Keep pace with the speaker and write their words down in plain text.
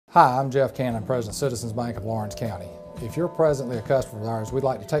Hi, I'm Jeff Cannon, President of Citizens Bank of Lawrence County. If you're presently a customer of ours, we'd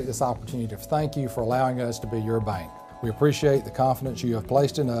like to take this opportunity to thank you for allowing us to be your bank. We appreciate the confidence you have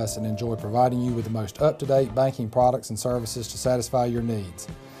placed in us and enjoy providing you with the most up-to-date banking products and services to satisfy your needs.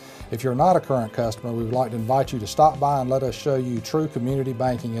 If you're not a current customer, we would like to invite you to stop by and let us show you true community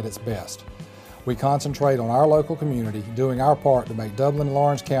banking at its best. We concentrate on our local community, doing our part to make Dublin and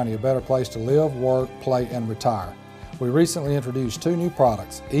Lawrence County a better place to live, work, play, and retire. We recently introduced two new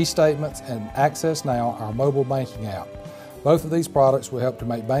products, eStatements and Access Now, our mobile banking app. Both of these products will help to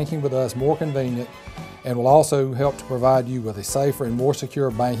make banking with us more convenient and will also help to provide you with a safer and more secure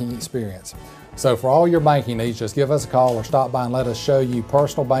banking experience. So for all your banking needs, just give us a call or stop by and let us show you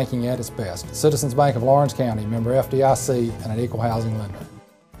personal banking at its best. Citizens Bank of Lawrence County, member FDIC, and an equal housing lender.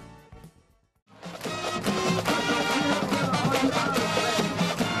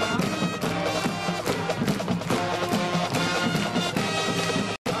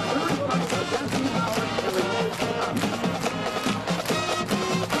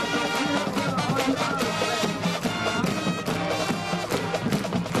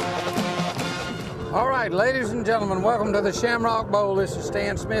 All right, ladies and gentlemen, welcome to the Shamrock Bowl. This is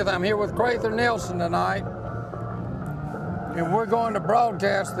Stan Smith. I'm here with Crather Nelson tonight, and we're going to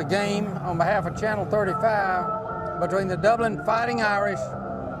broadcast the game on behalf of Channel 35 between the Dublin Fighting Irish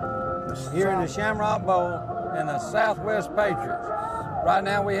here in the Shamrock Bowl and the Southwest Patriots. Right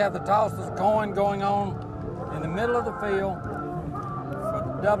now we have the toss of the coin going on in the middle of the field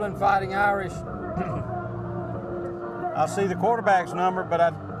for the Dublin Fighting Irish. I see the quarterback's number,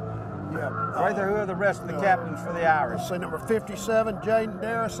 but Crather, who are the rest of the captains for the Irish? So number 57, Jaden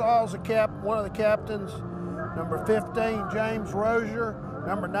Darisaw is one of the captains. Number 15, James Rozier.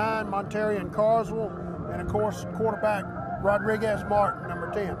 Number 9, Montarian Carswell. And of course, quarterback Rodriguez Martin, number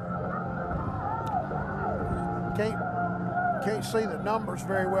 10. Can't see the numbers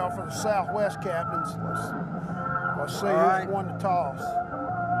very well for the Southwest captains. Let's see who's won the toss.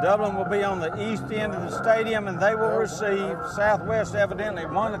 Dublin will be on the east end of the stadium, and they will receive. Southwest evidently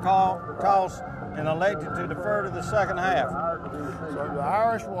won the toss and elected to defer to the second half. So the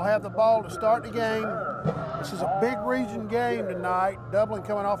Irish will have the ball to start the game. This is a big region game tonight. Dublin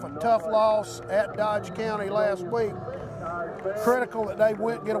coming off a tough loss at Dodge County last week. Critical that they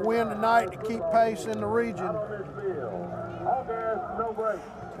get a win tonight to keep pace in the region.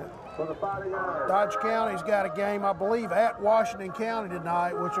 Dodge County's got a game, I believe, at Washington County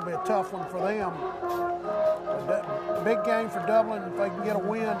tonight, which will be a tough one for them. A big game for Dublin if they can get a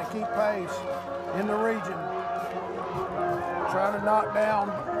win to keep pace in the region. Trying to knock down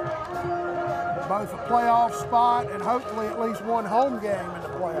both a playoff spot and hopefully at least one home game in the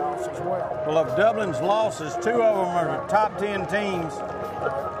playoffs as well. Well, of Dublin's losses, 2 of them are top 10 teams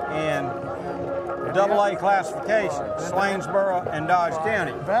in Double-A classification, Swainsboro and Dodge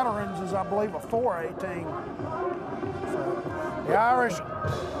County. Veterans is, I believe, a 4A team. So the Irish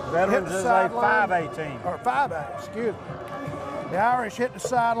Veterans is a 5A team. Or 5A, excuse me. The Irish hit the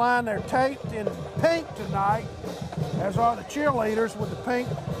sideline. They're taped in pink tonight, as are the cheerleaders with the pink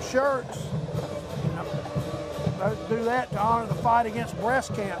shirts. They do that to honor the fight against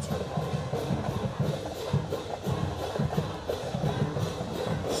breast cancer.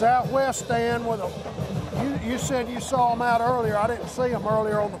 Southwest stand with you said you saw them out earlier. I didn't see them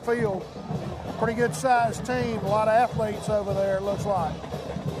earlier on the field. Pretty good sized team, a lot of athletes over there, it looks like.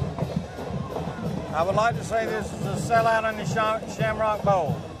 I would like to say this is a sellout in the Shamrock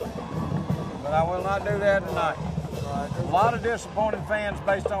Bowl, but I will not do that tonight. A lot of disappointed fans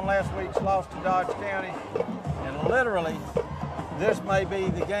based on last week's loss to Dodge County, and literally this may be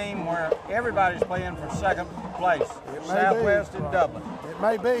the game where everybody's playing for second place, Southwest and Dublin. It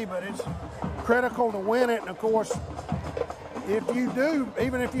may be, but it's critical to win it. And of course, if you do,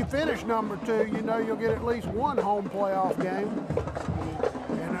 even if you finish number 2, you know you'll get at least one home playoff game.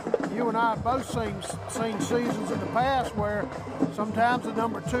 And you and I have both seen seasons in the past where sometimes the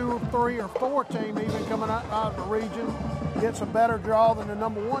number 2, 3, or 4 team, even coming out of the region, gets a better draw than the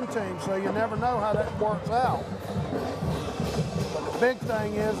number 1 team. So you never know how that works out. But the big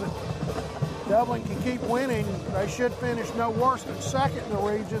thing is that Dublin can keep winning. They should finish no worse than second in the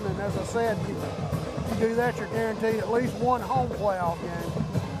region. And as I said, if you do that, you're guaranteed at least one home playoff game.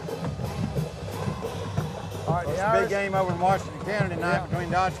 All right, it's a big game over in Washington County tonight between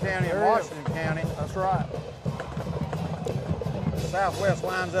Dodge County and Washington County. That's right. Southwest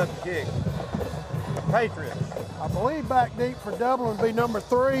lines up to kick. The Patriots. I believe back deep for Dublin would be number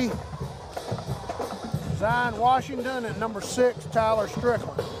 3, Zion Washington, and number 6, Tyler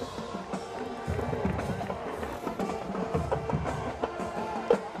Strickland.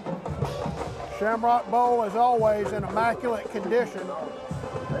 Shamrock Bowl, as always, in immaculate condition.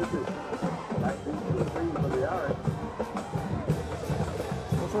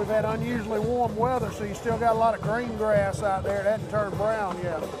 had unusually warm weather, so you still got a lot of green grass out there. It hadn't turned brown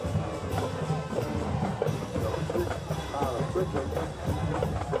yet.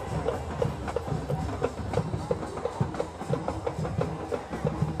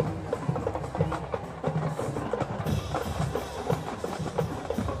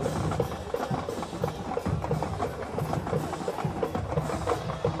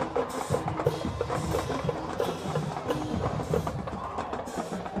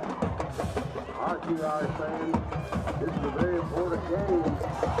 This is a very important game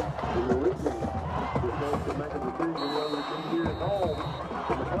in the region. You're supposed to make a decision whether to be here at home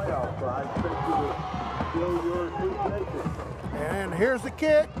in the playoffs. So I expect you to show your appreciation. And here's the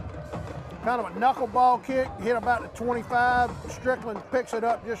kick. Kind of a knuckleball kick. Hit about the 25. Strickland picks it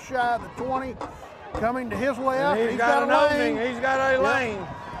up just shy of the 20. Coming to his left. He's got an opening. He's got a lane.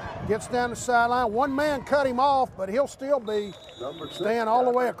 Gets down the sideline. One man cut him off, but he'll still be staying all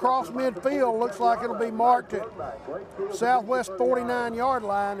the way across midfield. Looks like it'll be marked at Southwest 49-yard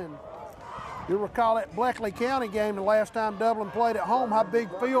line. And you'll recall that Bleckley County game the last time Dublin played at home, how big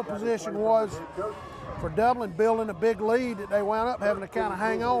field position was for Dublin, building a big lead that they wound up having to kind of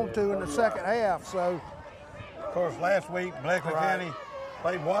hang on to in the second half. So, of course, last week Bleckley County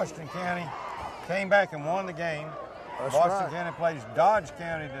played Washington County, came back and won the game. Washington County plays Dodge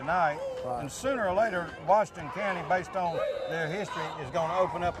County tonight, and sooner or later, Washington County, based on their history, is going to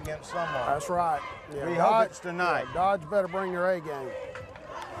open up against someone. That's right. Yeah, we hope it's tonight. Yeah, Dodge better bring their A game.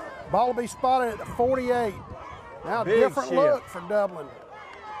 Ball will be spotted at the 48. Now Big different shift. look for Dublin.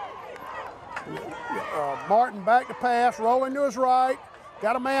 Martin back to pass, rolling to his right.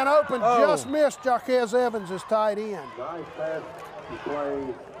 Got a man open, just missed Jaquez Evans, his tight end. Nice pass to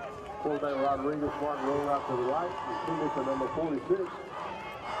play. Quarterback Rodriguez, Martin rolling out to the right. The teammate number 46.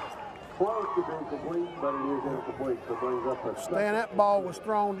 Close to being complete, but it is incomplete. So brings up a Stan, that ball was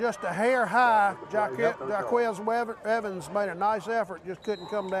thrown just a hair high. Jaquez Evans made a nice effort, just couldn't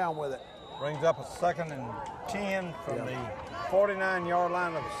come down with it. Brings up a 2nd and 10 from the 49-yard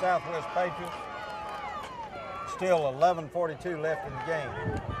line of the Southwest Patriots. Still 11:42 left in the game.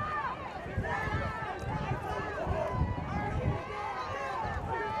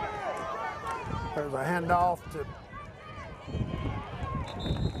 There's a handoff to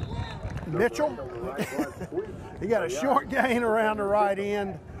Mitchell. He got a short gain around the right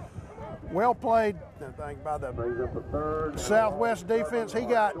end. Well played, I think, by the Southwest defense. He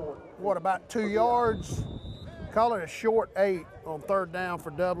got, what, about 2 yards? Call it a short 8 on 3rd down for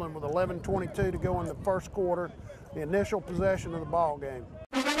Dublin with 11:22 to go in the first quarter, the initial possession of the ball game.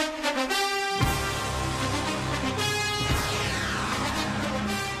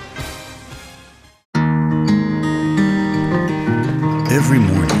 Every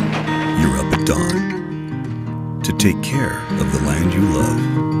morning, you're up at dawn to take care of the land you love.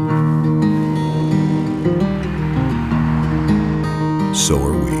 So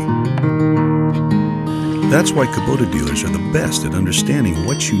are we. That's why Kubota dealers are the best at understanding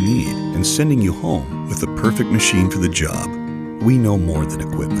what you need and sending you home with the perfect machine for the job. We know more than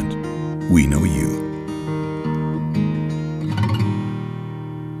equipment. We know you.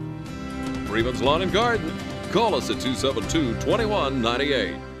 Freeman's Lawn and Garden. Call us at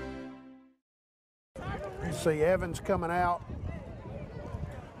 272-2198. You see Evans coming out.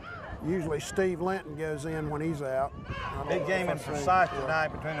 Usually Steve Linton goes in when he's out. Big game in Forsyth tonight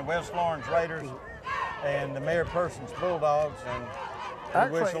between the West Lawrence Raiders and the Mayor Persons Bulldogs. And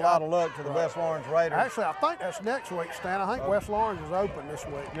we wish a lot of luck to the West Lawrence Raiders. Actually, I think that's next week, Stan. I think West Lawrence is open this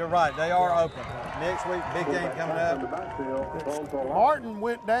week. You're right. They are open. Next week, big game coming up. Martin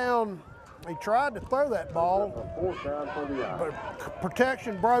went down. He tried to throw that ball, but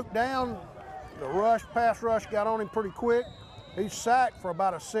protection broke down. The pass rush got on him pretty quick. He's sacked for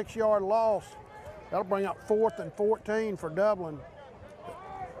about a 6-yard loss. That'll bring up 4th and 14 for Dublin.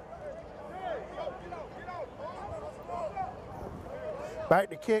 Back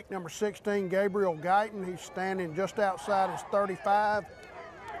to kick, number 16, Gabriel Guyton. He's standing just outside his 35.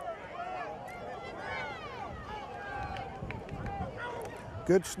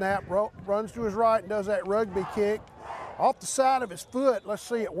 Good snap, runs to his right and does that rugby kick. Off the side of his foot, let's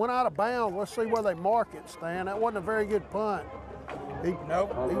see, it went out of bounds. Let's see where they mark it, Stan. That wasn't a very good punt. He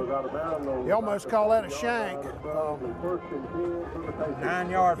almost called that a shank.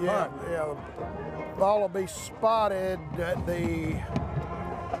 9-yard punt. Yeah, the ball will be spotted at the,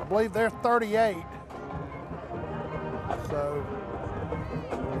 I believe they're 38. So,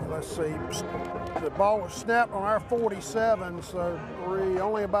 let's see. The ball was snapped on our 47, so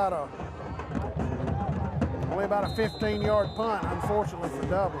only about a 15-yard punt, unfortunately for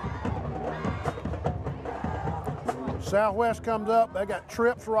Dublin. Southwest comes up. They got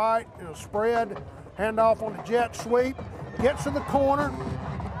trips right. Spread. Handoff on the jet sweep. Gets to the corner.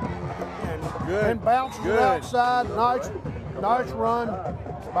 And bounces it outside. Nice run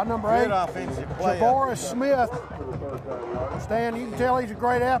by number 8. Javoris Smith. Stan, you can tell he's a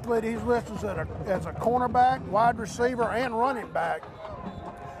great athlete. He's listed as a cornerback, wide receiver, and running back.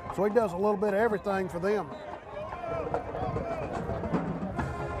 So he does a little bit of everything for them.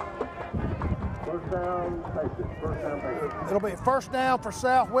 First down, Patriots. It'll be first down for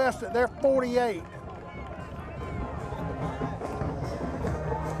Southwest at their 48.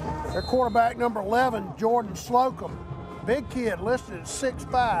 Their quarterback, number 11, Jordan Slocum. Big kid, listed at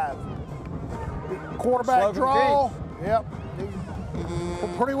 6'5". Quarterback Slocum draw. Yep.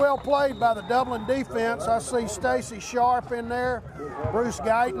 Pretty well played by the Dublin defense. I see Stacy Sharp in there. Bruce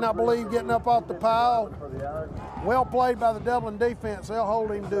Guyton, I believe, getting up off the pile. Well played by the Dublin defense. They'll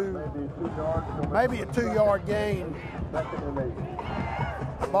hold him to maybe a 2-yard gain.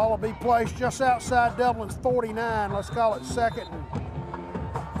 Ball will be placed just outside Dublin's 49. Let's call it second and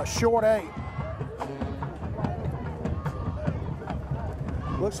a short 8.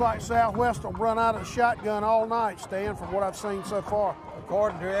 Looks like Southwest will run out of the shotgun all night, Stan, from what I've seen so far.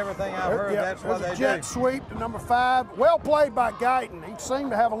 According to everything I've heard, that's what they do. Jet sweep to number 5. Well played by Guyton. He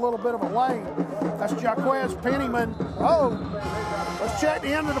seemed to have a little bit of a lane. That's Jaquez Pennyman. Oh, let's check the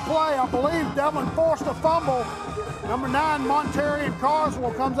end of the play. I believe Dublin forced a fumble. Number 9, Montarian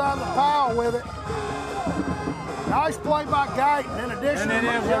Carswell comes out of the pile with it. Nice play by Guyton. In addition, and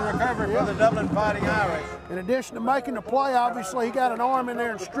it is a recovery for the Dublin Fighting Irish. In addition to making the play, obviously he got an arm in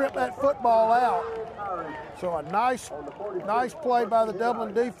there and stripped that football out. So a nice play by the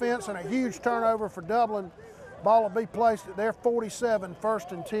Dublin defense and a huge turnover for Dublin. Ball will be placed at their 47,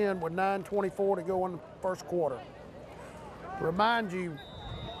 first and 10 with 9:24 to go in the first quarter. Remind you,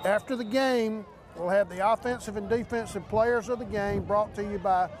 after the game, we'll have the offensive and defensive players of the game brought to you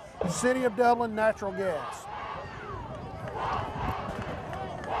by City of Dublin Natural Gas.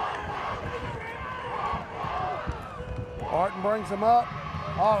 Martin brings them up.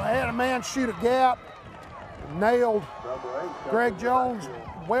 Oh, they had a man shoot a gap. Nailed Greg Jones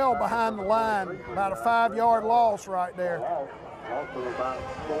well behind the line. About a 5-yard loss right there.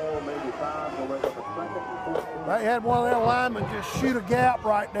 They had one of their linemen just shoot a gap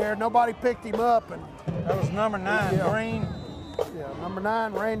right there. Nobody picked him up. And that was number 9, Green. Yeah, number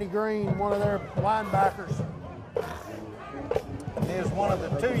 9, Randy Green, one of their linebackers. He is one of the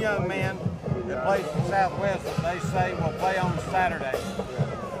 2 young men that plays for Southwest that they say will play on Saturday.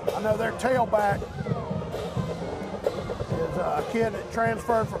 I know their tailback is a kid that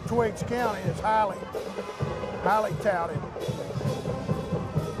transferred from Twiggs County. Is highly touted.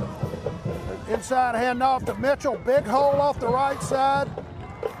 Inside handoff to Mitchell. Big hole off the right side.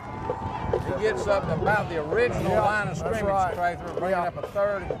 He gets up to about the original line of scrimmage, right. Bringing up a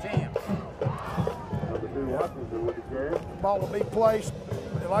 3rd and 10. Ball will be placed,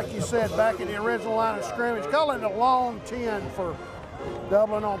 like you said, back in the original line of scrimmage. Call it a long 10 for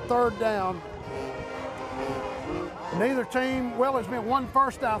Dublin on 3rd down. Neither team, well, there's been 1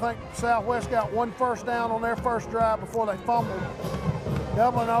 first down. I think Southwest got 1 first down on their first drive before they fumbled.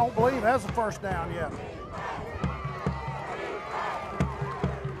 Dublin, I don't believe, has a first down yet.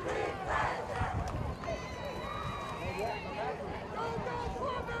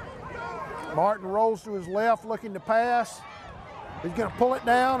 Martin rolls to his left, looking to pass. He's going to pull it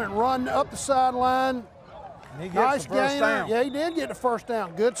down and run up the sideline. He gets Nice the first gainer. down. Yeah, he did get the first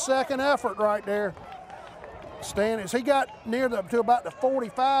down. Good second effort right there. Stan, as he got near to about the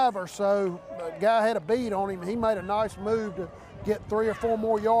 45 or so, the guy had a beat on him. He made a nice move to get 3 or 4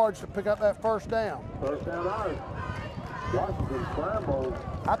 more yards to pick up that first down. First down, Irish. Washington scrambles.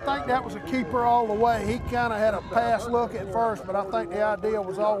 I think that was a keeper all the way. He kind of had a pass look at first, but I think the idea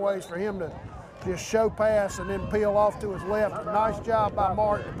was always for him to just show pass and then peel off to his left. A nice job by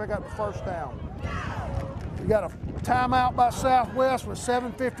Martin to pick up the first down. You got a timeout by Southwest with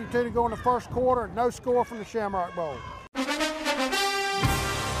 7:52 to go in the first quarter. No score from the Shamrock Bowl.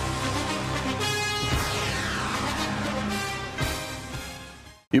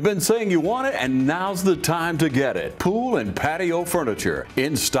 You've been saying you want it, and now's the time to get it. Pool and patio furniture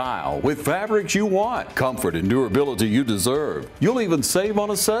in style with fabrics you want, comfort and durability you deserve. You'll even save on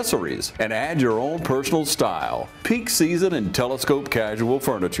accessories and add your own personal style. Peak season and telescope casual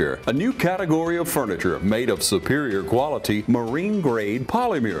furniture, a new category of furniture made of superior quality marine grade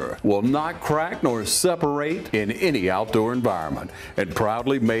polymer, will not crack nor separate in any outdoor environment, and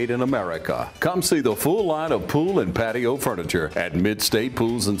proudly made in America. Come see the full line of pool and patio furniture at Mid-State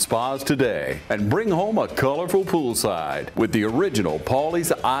Pools Pools and Spas today and bring home a colorful poolside with the original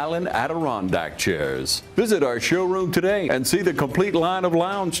Pawleys Island Adirondack chairs. Visit our showroom today and see the complete line of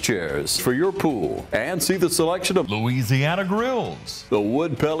lounge chairs for your pool and see the selection of Louisiana grills. The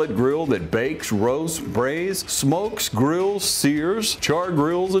wood pellet grill that bakes, roasts, braise, smokes, grills, sears, char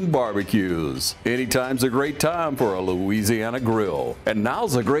grills, and barbecues. Anytime's a great time for a Louisiana grill. And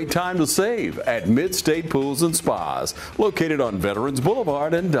now's a great time to save at Mid-State Pools and Spas, located on Veterans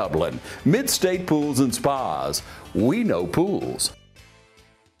Boulevard in Dublin. Mid-State Pools and Spas. We know pools.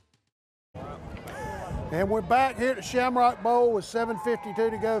 And we're back here at the Shamrock Bowl with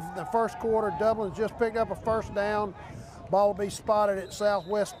 7:52 to go from the first quarter. Dublin's just picked up a first down. Ball will be spotted at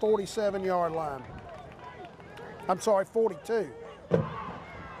Southwest 47-yard line. I'm sorry, 42.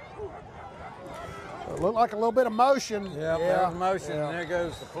 Looked like a little bit of motion. Yeah, there's motion, and there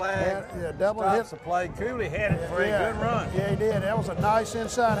goes the flag. Yeah, Dublin hit the play. Cooley had it for a good run. Yeah, he did. That was a nice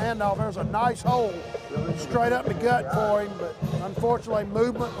inside handoff. There was a nice hole straight up the gut for him, but unfortunately,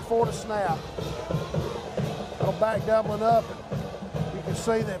 movement before the snap. It'll back Dublin up. You can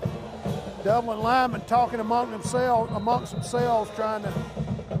see that Dublin linemen talking amongst themselves, trying to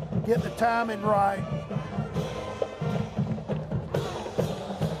get the timing right.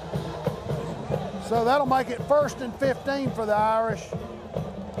 So that'll make it 1st and 15 for the Irish.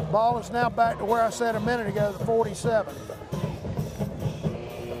 Ball is now back to where I said a minute ago, the 47.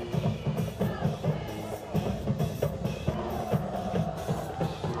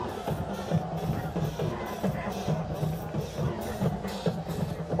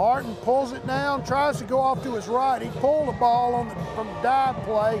 Martin pulls it down, tries to go off to his right. He pulled the ball from the dive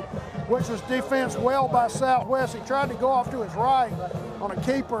play, which was defensed well by Southwest. He tried to go off to his right on a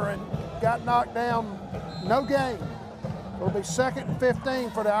keeper and got knocked down. No gain. It'll be 2nd and 15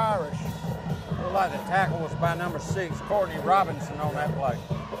 for the Irish. Looked like the tackle was by number 6, Courtney Robinson, on that play.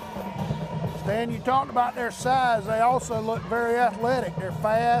 Stan, you talked about their size. They also look very athletic. They're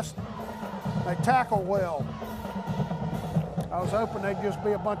fast. They tackle well. I was hoping they'd just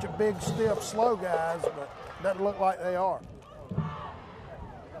be a bunch of big, stiff, slow guys, but it doesn't look like they are.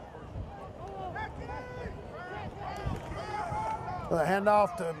 The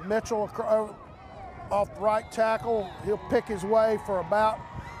handoff to Mitchell off the right tackle. He'll pick his way for about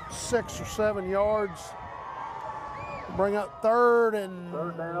 6 or 7 yards. Bring up 3rd and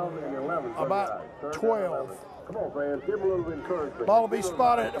about 12. Come on, fans, give him a little encouragement. Ball will be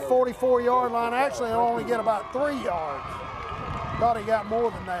spotted at the 44-yard line. Actually, he'll only get about 3 yards. Thought he got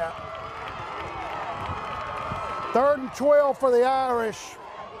more than that. 3rd and 12 for the Irish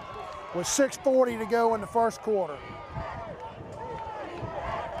with 6:40 to go in the first quarter.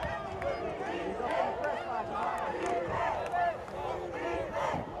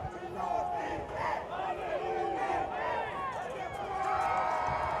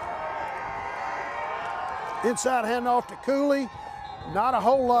 Inside handoff to Cooley. Not a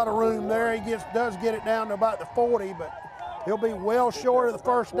whole lot of room there. He does get it down to about the 40, but he'll be well short of the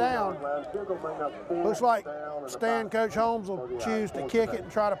first down. Looks like Coach Holmes will choose to kick it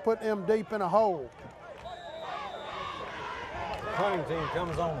and try to put them deep in a hole. Punting team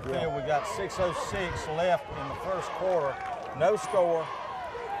comes on the field. We got 6:06 left in the first quarter. No score.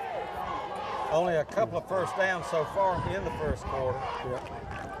 Only a couple of first downs so far in the first quarter.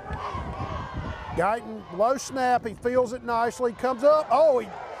 Guyton, low snap, he feels it nicely, comes up. Oh, he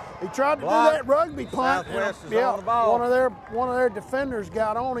tried to do that rugby punt. Southwest is on the ball. One of their defenders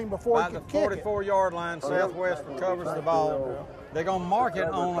got on him before he could kick it. By the 44-yard line, Southwest recovers the ball. They're going to mark it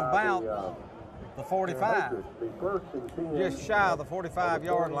on about the 45, just shy of the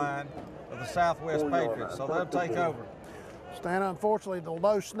 45-yard line of the Southwest Patriots, so they'll take over. Stan, unfortunately, the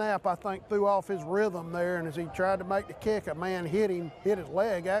low snap, I think, threw off his rhythm there, and as he tried to make the kick, a man hit his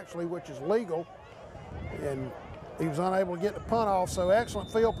leg, actually, which is legal, and he was unable to get the punt off, so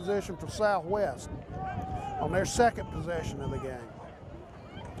excellent field position for Southwest on their second possession of the game.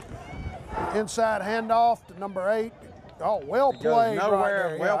 Inside handoff to number 8. Oh, well played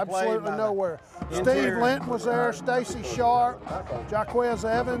right there. Absolutely nowhere. Steve Linton was there, Stacy Sharp, Jaquez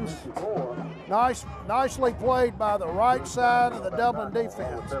Evans. Nicely played by the right side of the Dublin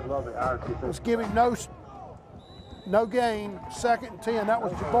defense. Let's give him no gain, 2nd and 10. That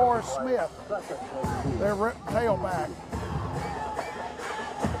was Javoris Smith, their tailback.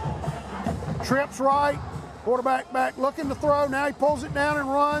 Trips right, quarterback back looking to throw. Now he pulls it down and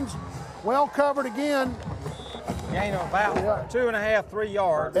runs. Well covered again. Gain of about 2.5, 3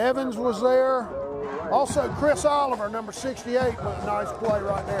 yards. Evans was there. Also, Chris Oliver, number 68, with a nice play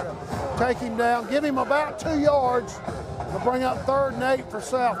right there to take him down. Give him about 2 yards to bring up 3rd and 8 for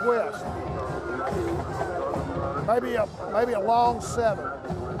Southwest. Maybe a long 7.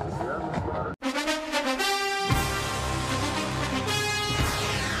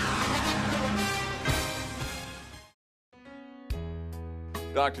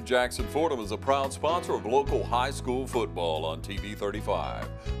 Dr. Jackson Fordham is a proud sponsor of local high school football on TV 35.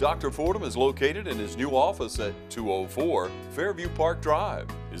 Dr. Fordham is located in his new office at 204 Fairview Park Drive.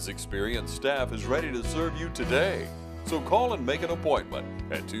 His experienced staff is ready to serve you today. So call and make an appointment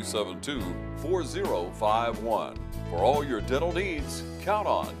at 272-4051. For all your dental needs, count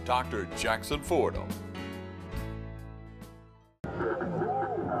on Dr. Jackson Fordham.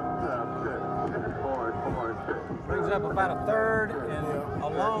 Brings up about a third and a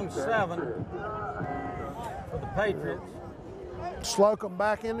long 7 for the Patriots. Slocum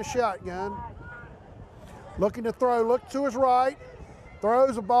back in the shotgun. Looking to throw, look to his right.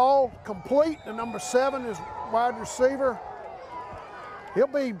 Throws a ball complete. The number 7 is wide receiver. He'll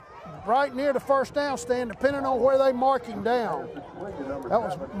be right near the first down stand, depending on where they mark him down. That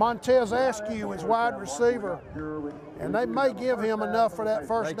was Montez Askew, his wide receiver, and they may give him enough for that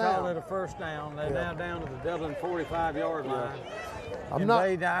first down. They call it a first down. They're now down to the Dublin 45-yard line. I'm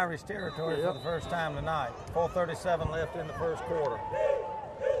invade Irish territory for the first time tonight. 4:37 left in the first quarter.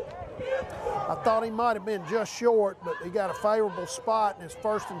 I thought he might have been just short, but he got a favorable spot, and it's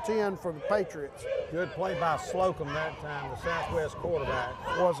 1st and 10 for the Patriots. Good play by Slocum that time, the Southwest quarterback.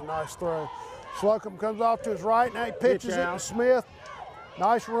 Was a nice throw. Slocum comes off to his right, now he pitches it to Smith.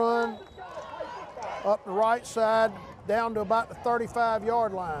 Nice run up the right side, down to about the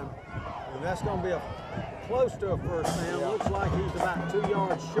 35-yard line. And that's going to be close to a first down. Looks like he's about 2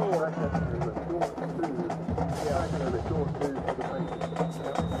 yards short.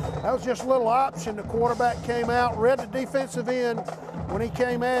 That was just a little option. The quarterback came out, read the defensive end. When he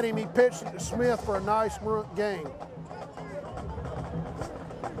came at him, he pitched it to Smith for a nice gain.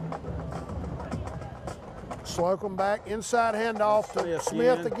 Slocum back, inside handoff to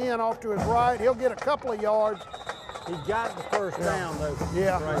Smith again, off to his right. He'll get a couple of yards. He got the first down, though.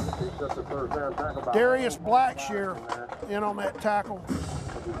 Yeah. Darius Blackshear in on that tackle.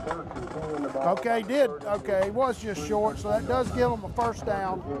 Okay, he was just short, so that does give him a first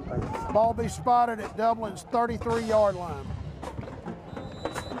down. Ball be spotted at Dublin's 33-yard line.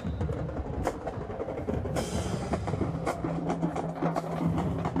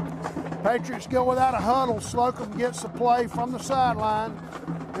 Patriots go without a huddle. Slocum gets the play from the sideline,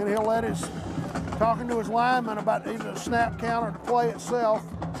 and he'll let talking to his lineman about either the snap count or the play itself.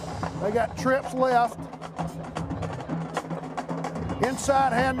 They got trips left.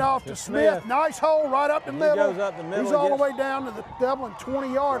 Inside handoff to Smith. Nice hole right up the middle. He goes up the middle. He's all the way down to the Dublin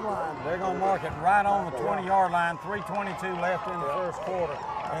 20-yard line. They're going to mark it right on the 20-yard line. 3:22 left in the first quarter.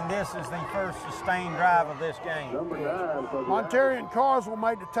 And this is the first sustained drive of this game. Montarian Carswell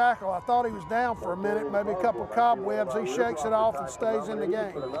made the tackle. I thought he was down for a minute, maybe a couple of cobwebs. He shakes it off and stays in the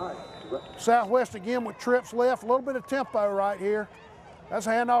game. Southwest again with trips left. A little bit of tempo right here. That's a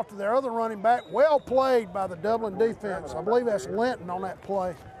handoff to their other running back. Well played by the Dublin defense. I believe that's Linton on that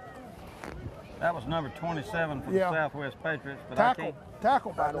play. That was number 27 for the Southwest Patriots. But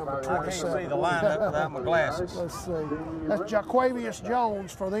Tackle by number 27. I can't see the lineup without my glasses. Let's see. That's Jaquavius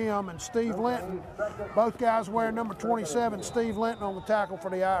Jones for them and Steve Linton. Both guys wearing number 27. Steve Linton on the tackle for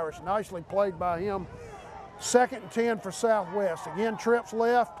the Irish. Nicely played by him. 2nd and 10 for Southwest. Again, trips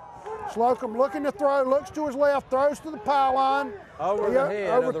left. Slocum looking to throw, looks to his left, throws to the pile over the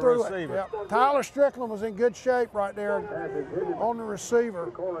head of the receiver. Yep. Tyler Strickland was in good shape right there on the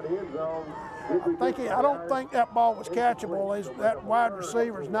receiver. I don't think that ball was catchable. That wide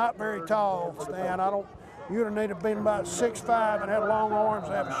receiver is not very tall, Stan. You'd have needed to been about 6'5" and had long arms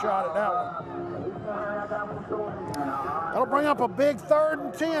to have a shot at that one. That'll bring up a big 3rd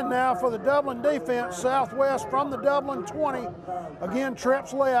and 10 now for the Dublin defense. Southwest from the Dublin 20. Again,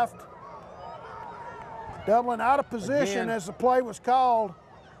 trips left. Dublin out of position as the play was called.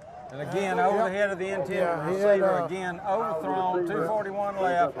 And again, over the head of the interior receiver, again overthrown, 2:41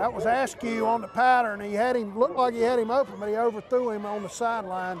 left. That was Askew on the pattern. He had him, looked like he had him open, but he overthrew him on the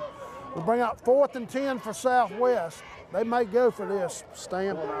sideline. We'll bring out 4th and 10 for Southwest. They may go for this,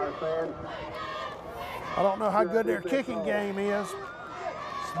 Stan. I don't know how good their kicking game is.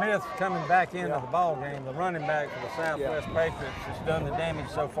 Smith coming back into the ball game, the running back for the Southwest Patriots, has done the damage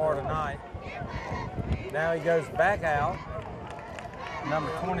so far tonight. Now he goes back out.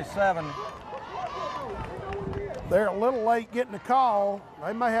 Number 27. They're a little late getting the call.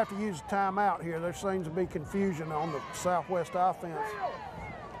 They may have to use a timeout here. There seems to be confusion on the Southwest offense.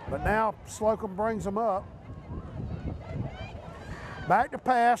 But now Slocum brings them up. Back to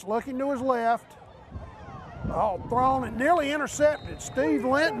pass, looking to his left. Oh, thrown and nearly intercepted. Steve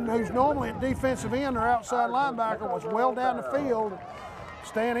Linton, who's normally a defensive end or outside linebacker, was well down the field.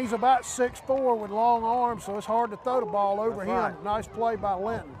 Stan, he's about 6'4" with long arms, so it's hard to throw the ball over him. Right. Nice play by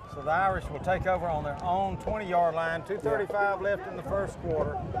Linton. So the Irish will take over on their own 20-yard line. 2:35 left in the first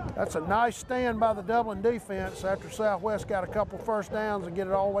quarter. That's a nice stand by the Dublin defense after Southwest got a couple first downs and get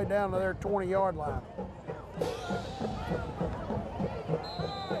it all the way down to their 20-yard line.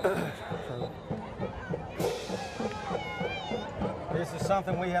 This is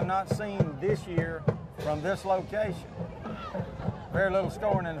something we have not seen this year from this location. Very little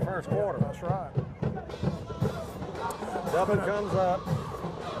scoring in the first quarter. That's right. Dublin comes up.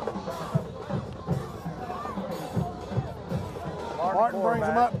 Martin brings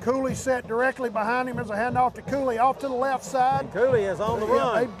him up. Cooley set directly behind him. There's a handoff to Cooley off to the left side. Cooley is on the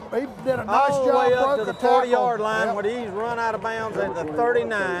run. He did a nice all the job. way up to broke the tackle. 40-yard line, Yep. where he's run out of bounds at the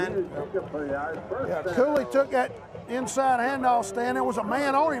 39. Yeah, Cooley took that inside handoff, Stan. There was a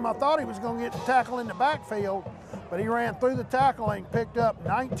man on him. I thought he was going to get the tackle in the backfield, but he ran through the tackle and picked up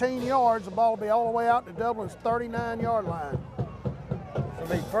 19 yards. The ball will be all the way out to Dublin's 39-yard line.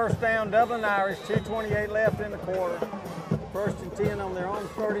 It'll be first down, Dublin Irish, 2:28 left in the quarter. First and 10 on their own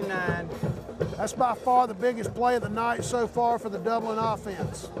 39. That's by far the biggest play of the night so far for the Dublin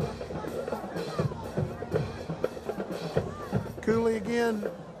offense. Cooley again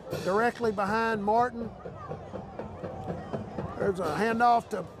directly behind Martin. There's a handoff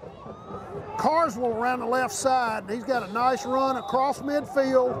to Carswell around the left side. He's got a nice run across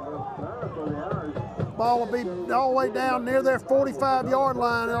midfield. Ball will be all the way down near their 45-yard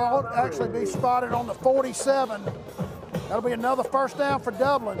line. It'll actually be spotted on the 47. That'll be another first down for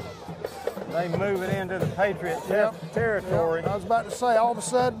Dublin. They move it into the Patriots territory. I was about to say, all of a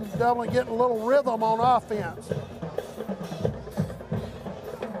sudden, Dublin getting a little rhythm on offense.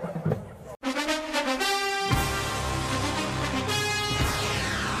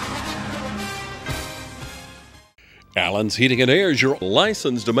 Allen's Heating and Air is your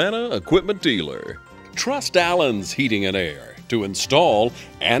licensed Amana equipment dealer. Trust Allen's Heating and Air to install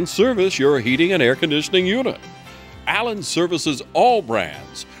and service your heating and air conditioning unit. Allen services all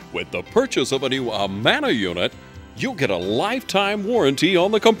brands. With the purchase of a new Amana unit, you'll get a lifetime warranty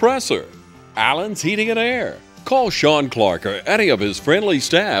on the compressor. Allen's Heating and Air. Call Sean Clark or any of his friendly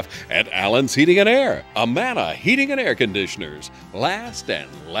staff at Allen's Heating and Air. Amana Heating and Air Conditioners. Last and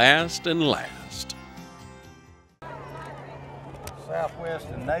last and last. Southwest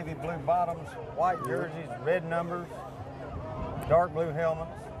in navy blue bottoms, white jerseys, red numbers, dark blue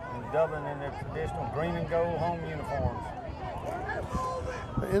helmets, and Dublin in their traditional green and gold home uniforms.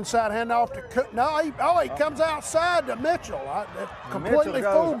 Inside handoff to Cook. No, he comes outside to Mitchell. That completely Mitchell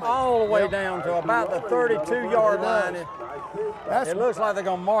goes fooled me. all the way down to about the 32-yard line. It looks like they're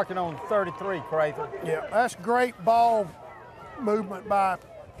going to mark it on 33, Crather. Yeah, that's great ball movement by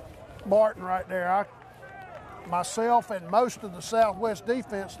Martin right there. Myself and most of the Southwest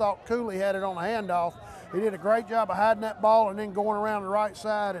defense thought Cooley had it on a handoff. He did a great job of hiding that ball and then going around the right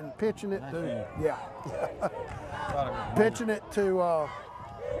side and pitching it to, pitching it to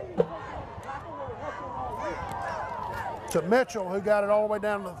Mitchell, who got it all the way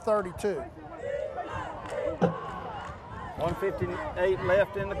down to the 32. 1:58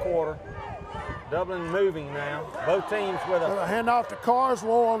 left in the quarter. Dublin moving now. Both teams with A handoff to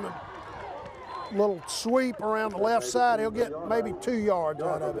Carswell on the little sweep around the left side. He'll get maybe 2 yards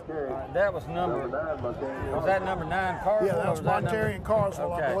out of it. That was number 9 Carswell? Yeah, that was Montarian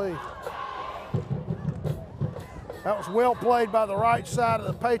Carswell, I believe. That was well played by the right side of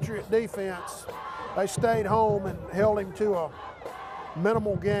the Patriot defense. They stayed home and held him to a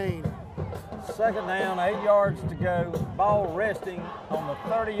minimal gain. Second down, 8 yards to go. Ball resting on the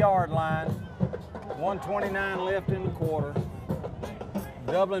 30-yard line. 1:29 left in the quarter.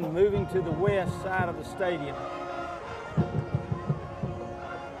 Dublin moving to the west side of the stadium.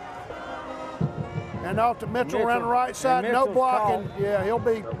 And off to Mitchell around the right side, no blocking. Caught. Yeah, he'll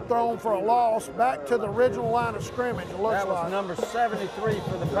be thrown for a loss. Back to the original line of scrimmage, it looks That was like. number 73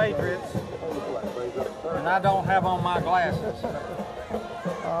 for the Patriots. And I don't have on my glasses.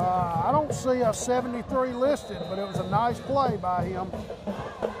 I don't see a 73 listed, but it was a nice play by him.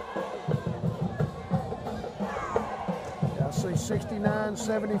 Yeah, I see 69,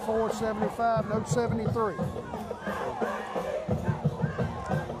 74, 75, no 73.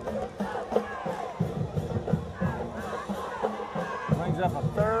 Brings up a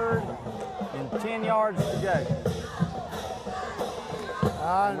 3rd and 10 yards to go.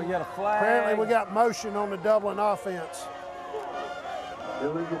 We got a flag. Apparently we got motion on the Dublin offense.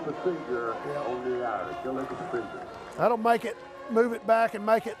 Illegal procedure on the Irish. Illegal procedure. That'll make it, move it back and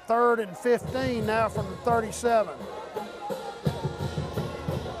make it 3rd and 15 now from the 37.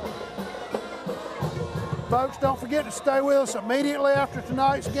 Folks, don't forget to stay with us immediately after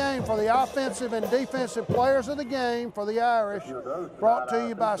tonight's game for the offensive and defensive players of the game for the Irish, brought to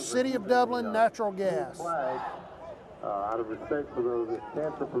you by City of Dublin Natural Gas. Out of respect for the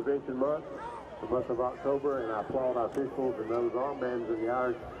Cancer Prevention Month, the month of October, and I applaud our officials and those armbands that the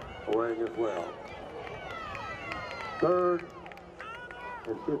Irish are wearing as well. 3rd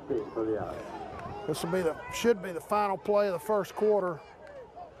and 15 for the Irish. This will be should be the final play of the first quarter.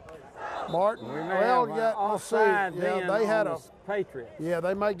 Martin, well, let's see. Yeah, they had a Patriots. Yeah,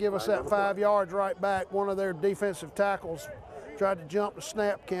 they may give us that 5 yards right back. One of their defensive tackles tried to jump the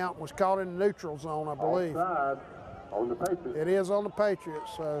snap count, was caught in the neutral zone, I believe. Offside on the Patriots. It is on the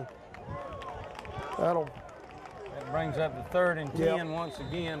Patriots, so that brings up the 3rd and 10 once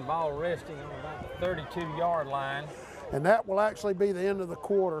again. Ball resting on about the 32-yard line. And that will actually be the end of the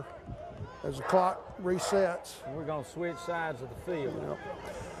quarter as the clock resets. We're going to switch sides of the field. Yep.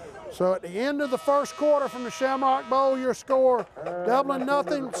 So at the end of the first quarter from the Shamrock Bowl, your score, Dublin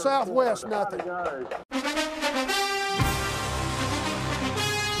nothing, Southwest nothing.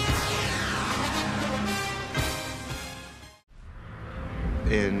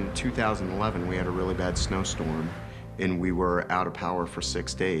 In 2011, we had a really bad snowstorm, and we were out of power for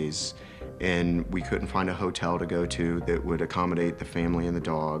 6 days, and we couldn't find a hotel to go to that would accommodate the family and the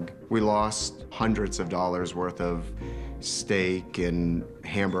dog. We lost hundreds of dollars worth of steak and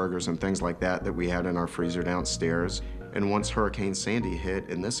hamburgers and things like that we had in our freezer downstairs. And once Hurricane Sandy hit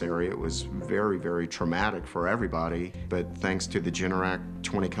in this area, it was very, very traumatic for everybody. But thanks to the Generac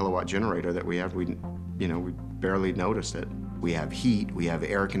 20 kilowatt generator that we have, we barely noticed it. We have heat, we have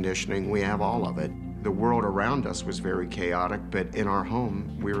air conditioning, we have all of it. The world around us was very chaotic, but in our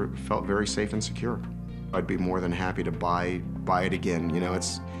home, we felt very safe and secure. I'd be more than happy to buy it again. You know,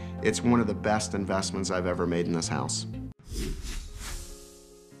 it's one of the best investments I've ever made in this house.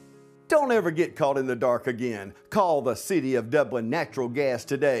 Don't ever get caught in the dark again. Call the City of Dublin Natural Gas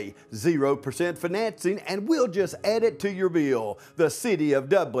today. 0% financing, and we'll just add it to your bill. The City of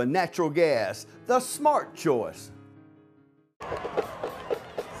Dublin Natural Gas, the smart choice.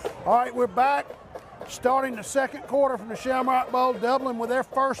 All right, we're back. Starting the second quarter from the Shamrock Bowl, Dublin with their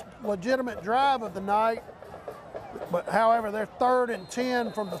first legitimate drive of the night. But however, they're 3rd and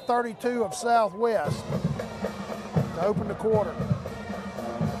 10 from the 32 of Southwest to open the quarter.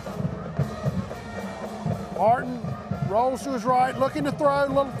 Martin rolls to his right, looking to throw,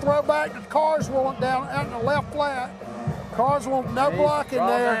 little throwback to Carswell down out in the left flat. Carswell, no blocking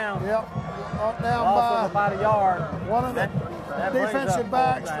there. Down. Yep, brought down by about a yard. One of the defensive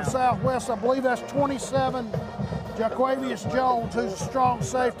backs for Southwest. I believe that's 27, Jaquavius Jones, who's a strong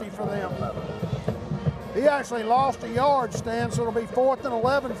safety for them. He actually lost a yard, Stan, so it'll be 4th and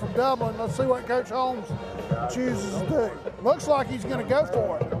 11 from Dublin. Let's see what Coach Holmes chooses to do. Looks like he's going to go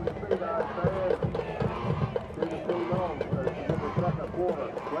for it.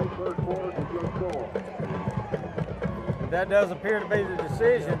 That does appear to be the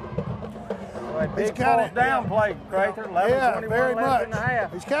decision. Big falls down play, Crather. 11:21 very left much. in the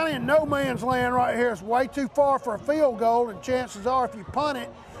half. He's kind of in no man's land right here. It's way too far for a field goal, and chances are if you punt it,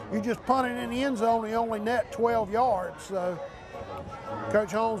 you just punt it in the end zone, you only net 12 yards. So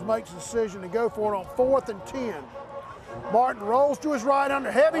Coach Holmes makes a decision to go for it on 4th and 10. Martin rolls to his right under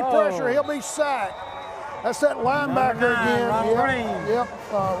heavy pressure. He'll be sacked. That's that linebacker again.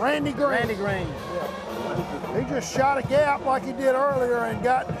 Randy Green. Randy Green. Yep. He just shot a gap like he did earlier and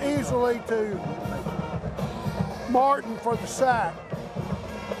got easily to Martin for the sack.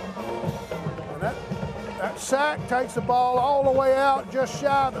 And that sack takes the ball all the way out just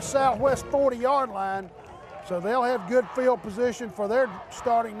shy of the Southwest 40-yard line. So they'll have good field position for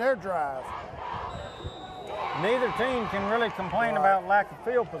starting their drive. Neither team can really complain about lack of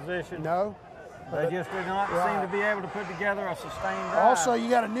field position. No. They just did not seem to be able to put together a sustained drive. Also, you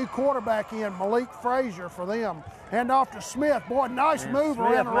got a new quarterback in, Malik Frazier, for them. Hand off to Smith. Boy, nice move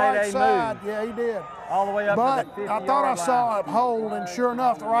around the right side. Yeah, he did. All the way up to the 50-yard line. I thought I saw a hold, and sure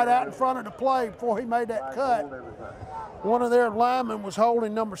enough, right out in front of the play before he made that cut, one of their linemen was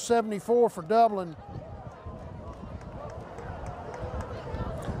holding number 74 for Dublin.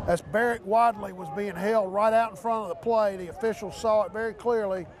 As Barrick Wadley was being held right out in front of the play. The officials saw it very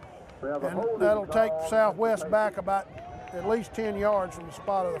clearly. And that'll take Southwest back about at least 10 yards from the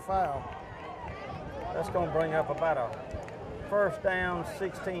spot of the foul. That's going to bring up about a first down,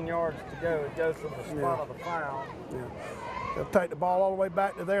 16 yards to go. It goes from the spot of the foul. Yeah. They'll take the ball all the way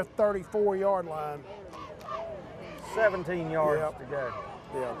back to their 34-yard line. 17 yards to go.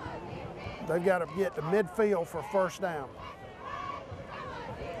 Yeah. They've got to get to midfield for first down.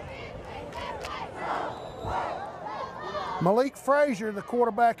 Malik Frazier, the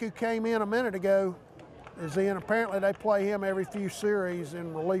quarterback who came in a minute ago, is in. Apparently they play him every few series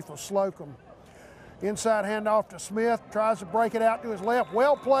in relief of Slocum. Inside handoff to Smith, tries to break it out to his left.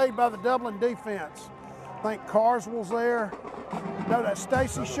 Well played by the Dublin defense. I think Carswell's there. No, that's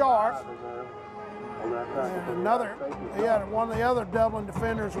Stacy Sharp. And another, one of the other Dublin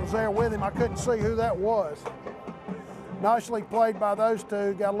defenders was there with him. I couldn't see who that was. Nicely played by those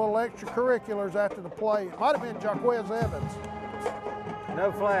two. Got a little extracurriculars after the play. It might have been Jaquez Evans.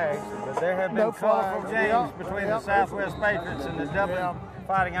 No flags, but there have been colorful games between the Southwest Patriots and the Dublin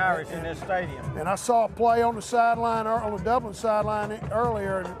Fighting Irish in this stadium. And I saw a play on the sideline, on the Dublin sideline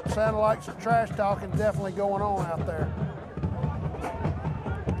earlier, and it sounded like some trash talking definitely going on out there.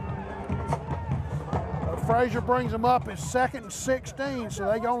 Frazier brings them up. It's 2nd and 16, so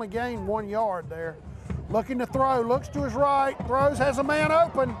they only gained 1 yard there. Looking to throw, looks to his right, throws, has a man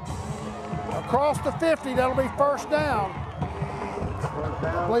open. Across the 50, that'll be first down.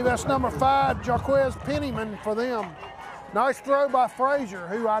 I believe that's number 5, Jaquez Pennyman for them. Nice throw by Frazier,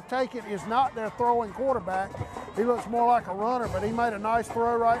 who I take it is not their throwing quarterback. He looks more like a runner, but he made a nice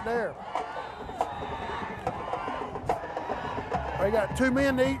throw right there. They got 2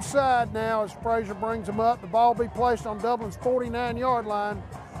 men to each side now as Frazier brings them up. The ball will be placed on Dublin's 49-yard line.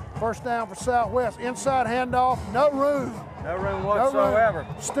 First down for Southwest. Inside handoff, no room. No room whatsoever. No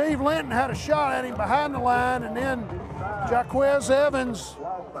room. Steve Linton had a shot at him behind the line, and then Jaquez Evans.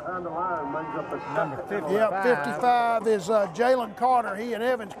 Number 55. Yeah, 55 is Jalen Carter. He and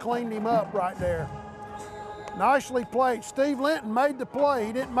Evans cleaned him up right there. Nicely played. Steve Linton made the play.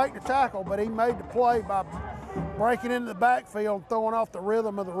 He didn't make the tackle, but he made the play by breaking into the backfield, throwing off the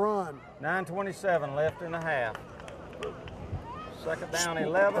rhythm of the run. 9:27 left in the half. Second down,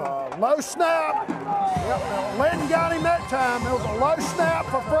 11. Low snap. Yep, Linton got him that time. There was a low snap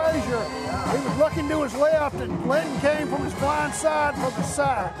for Frazier. He was looking to his left, and Linton came from his blind side for the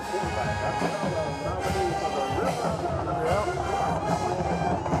sack.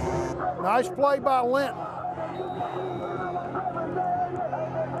 Yep. Nice play by Linton.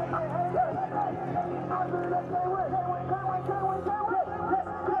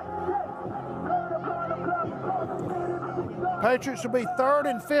 Patriots will be 3rd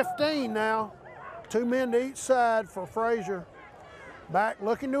and 15 now. 2 men to each side for Frazier. Back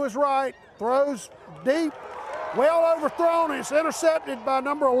looking to his right, throws deep, well overthrown. It's intercepted by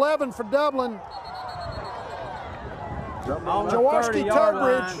number 11 for Dublin. Jaworski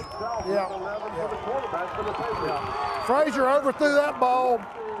Tobridge. Yeah. Frazier overthrew that ball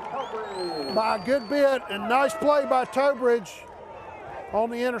by a good bit, and nice play by Tobridge on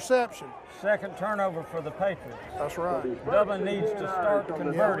the interception. Second turnover for the Patriots. That's right. Dublin needs to start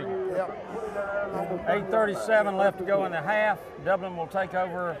converting. Yep. 8:37 left to go in the half. Dublin will take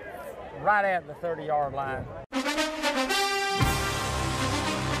over right at the 30-yard line.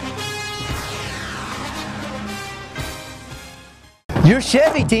 Your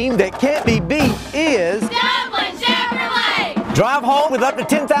Chevy team that can't be beat is Dublin Chevrolet. Drive home with up to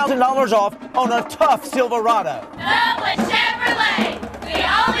 $10,000 off on a tough Silverado. Dublin Chevrolet, the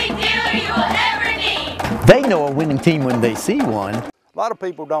only dealer you will ever need. They know a winning team when they see one. A lot of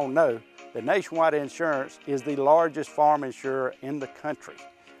people don't know that Nationwide Insurance is the largest farm insurer in the country.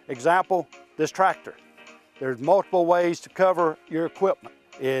 Example, this tractor. There's multiple ways to cover your equipment.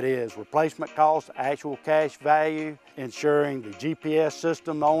 It is replacement cost, actual cash value, insuring the GPS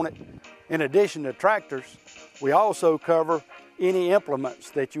system on it. In addition to tractors, we also cover any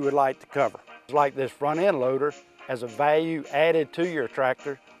implements that you would like to cover. Like this front end loader has a value added to your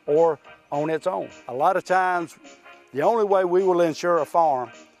tractor or on its own. A lot of times, the only way we will insure a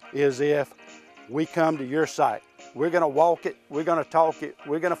farm is if we come to your site. We're gonna walk it, we're gonna talk it,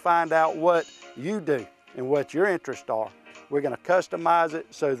 we're gonna find out what you do and what your interests are. We're gonna customize it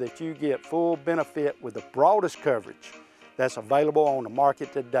so that you get full benefit with the broadest coverage that's available on the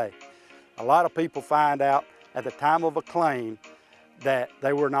market today. A lot of people find out at the time of a claim that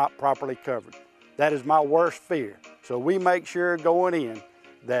they were not properly covered. That is my worst fear. So we make sure going in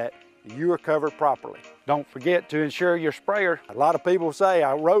that you are covered properly. Don't forget to insure your sprayer. A lot of people say,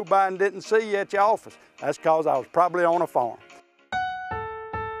 I rode by and didn't see you at your office. That's because I was probably on a farm.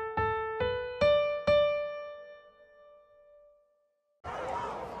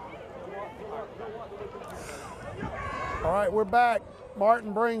 All right, we're back.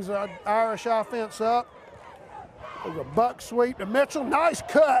 Martin brings the Irish offense up. There's a buck sweep to Mitchell. Nice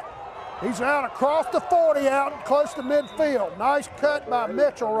cut. He's out across the 40, out close to midfield. Nice cut by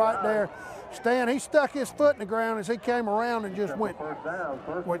Mitchell right there. Stan, he stuck his foot in the ground as he came around and just went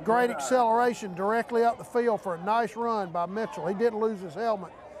with great acceleration directly up the field for a nice run by Mitchell. He didn't lose his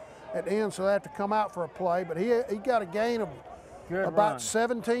helmet at the end, so they have to come out for a play, but he got a gain of about run.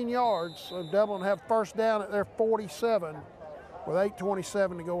 17 yards. So Dublin have first down at their 47 with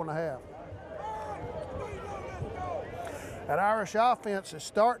 8:27 to go in the half. That Irish offense is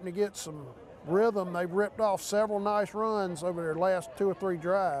starting to get some rhythm. They've ripped off several nice runs over their last 2 or 3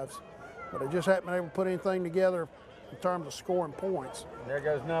 drives, but they just haven't been able to put anything together in terms of scoring points. There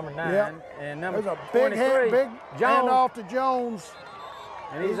goes number 9. Yep. And number There's a big 23, handoff to Jones.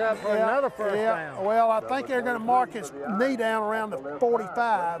 And he's up for another first down. Well, I think they're going to mark his knee down around the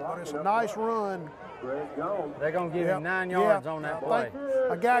 45, but it's a nice run. They're going to give him 9 yards on that play.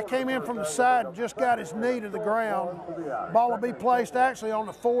 A guy came in from the side and just got his knee to the ground. Ball will be placed actually on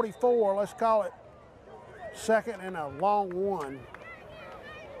the 44. Let's call it second and a long one.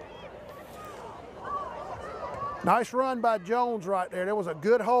 Nice run by Jones right there. There was a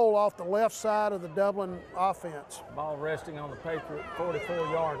good hole off the left side of the Dublin offense. Ball resting on the Patriot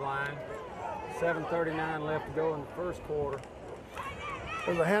 44-yard line. 7:39 left to go in the first quarter.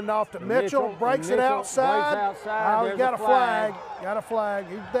 There's a handoff to Mitchell, breaks it outside. Oh, he's got a flag. Got a flag.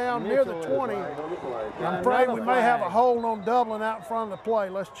 He's down near the 20. I'm afraid we may have a hold on Dublin out in front of the play.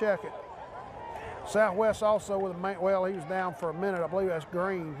 Let's check it. Southwest also with a man. Well, he was down for a minute. I believe that's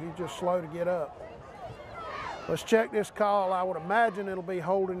Green. He's just slow to get up. Let's check this call. I would imagine it'll be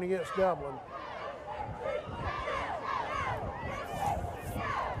holding against Dublin.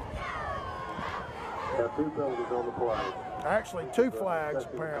 Got 2 penalties on the play. Actually, 2 flags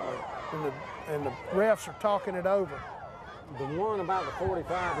apparently, and the refs are talking it over. The one about the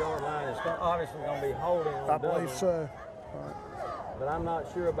 45-yard line is obviously going to be holding on Dublin. I believe so. Right. But I'm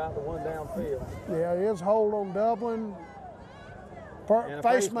not sure about the one downfield. Yeah, it is hold on Dublin.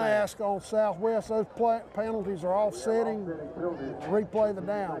 Face mask on Southwest. Those penalties are offsetting. Replay the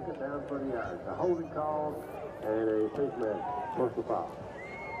down. Down for the yards. A holding call and a face mask. Personal foul.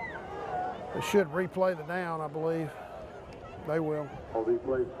 They should replay the down, I believe. They will. Will be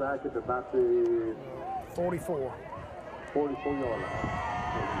placed back at about the 44. 44-yard line.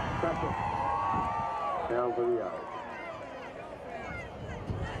 Second down for the yards.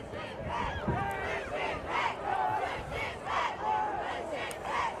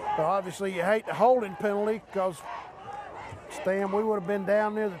 So obviously you hate the holding penalty because, Stan, we would have been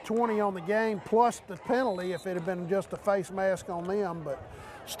down near the 20 on the game plus the penalty if it had been just a face mask on them. But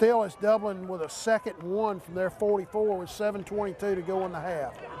still, it's Dublin with a 2nd and 1 from their 44 with 7:22 to go in the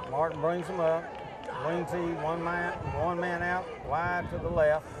half. Martin brings them up. Wing T, one man out, wide to the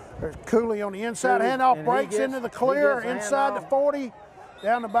left. There's Cooley on the inside. Handoff breaks into the clear inside the 40,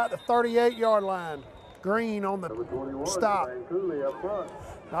 down about the 38-yard line. Green on the stop.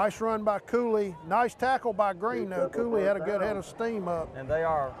 Nice run by Cooley. Nice tackle by Green, though. Cooley had a good head of steam up. And they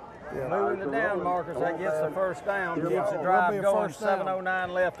are moving the down markers. That gets the first down. Keeps the drive going. 7:09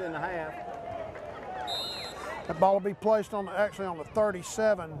 left in the half. That ball will be placed on actually on the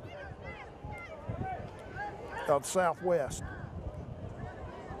 37 of Southwest.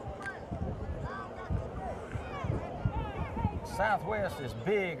 Southwest is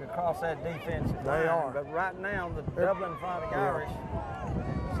big across that defensive line. They are. But right now, the Dublin Fighting Irish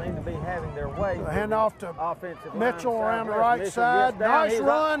seem to be having their way. The handoff to offensive Mitchell line. around the right side. Nice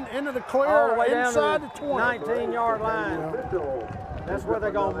run into the clear inside the 20. 19-yard line. That's where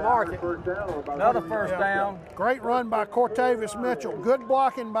they're going to mark it. Another first down. Great run by Cortavius Mitchell. Good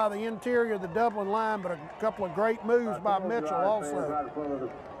blocking by the interior of the Dublin line, but a couple of great moves by Mitchell also.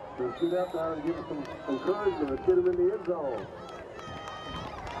 Get out there and give us some encouragement and get him in the end zone.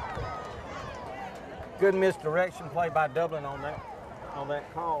 Good misdirection play by Dublin on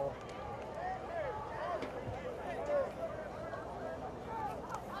that call.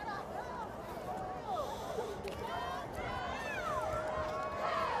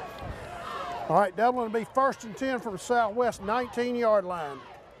 All right, Dublin will be 1st and 10 from Southwest 19-yard line.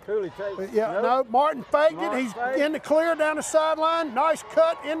 Cooley takes. Yeah, no, Martin faked it. He's in the clear down the sideline. Nice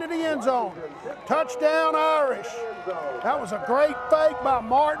cut into the end zone. Touchdown Irish. That was a great fake by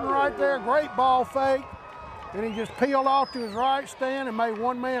Martin right there. Great ball fake. And he just peeled off to his right stand and made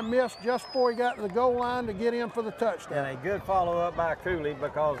one man miss just before he got to the goal line to get in for the touchdown. And a good follow-up by Cooley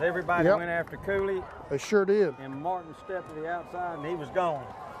because everybody went after Cooley. They sure did. And Martin stepped to the outside and he was gone.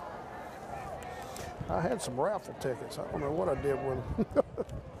 I had some raffle tickets. I don't know what I did with them.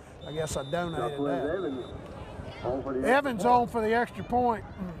 I guess I donated that. Evans on for the extra point.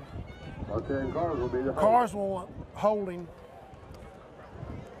 Carswell holding.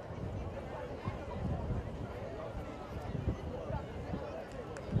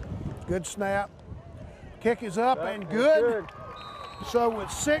 Good snap. Kick is up and good. So with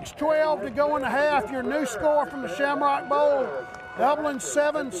 6:12 to go in the half, your new score from the Shamrock Bowl, Dublin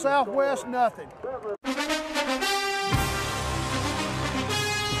 7, Southwest nothing.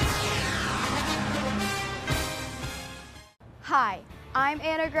 Hi, I'm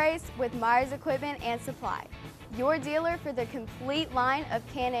Anna Grace with Myers Equipment and Supply, your dealer for the complete line of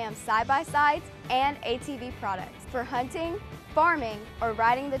Can-Am side-by-sides and ATV products. For hunting, farming, or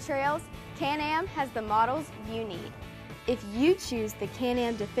riding the trails, Can-Am has the models you need. If you choose the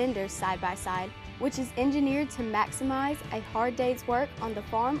Can-Am Defender side-by-side, which is engineered to maximize a hard day's work on the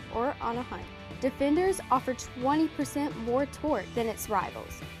farm or on a hunt, Defenders offer 20% more torque than its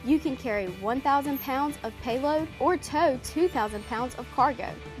rivals. You can carry 1,000 pounds of payload or tow 2,000 pounds of cargo.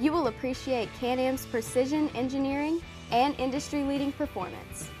 You will appreciate Can-Am's precision engineering and industry-leading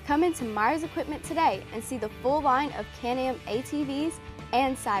performance. Come into Myers Equipment today and see the full line of Can-Am ATVs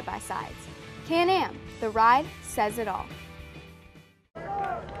and side-by-sides. Can-Am, the ride says it all.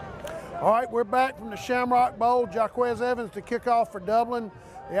 All right, we're back from the Shamrock Bowl. Jaquez Evans to kick off for Dublin.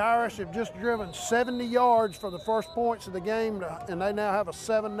 The Irish have just driven 70 yards for the first points of the game, and they now have a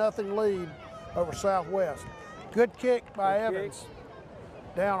 7-0 lead over Southwest. Good kick by Evans.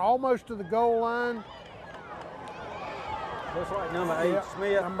 Down almost to the goal line. Looks like number 8,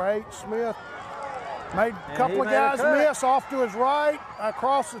 Smith. Number 8, Smith. Made a couple of guys miss off to his right,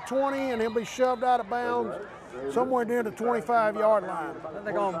 across the 20, and he'll be shoved out of bounds somewhere near the 25-yard line.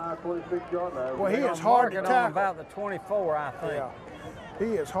 They're going well, he is hard to tackle. About the 24, I think. Yeah.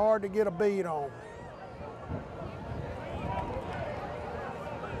 He is hard to get a beat on.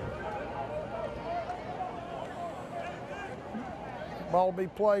 Ball will be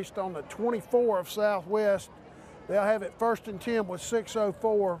placed on the 24 of Southwest. They'll have it 1st and 10 with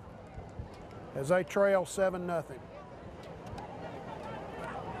 6:04 as they trail 7-0.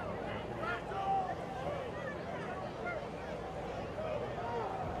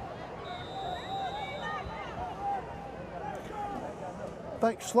 I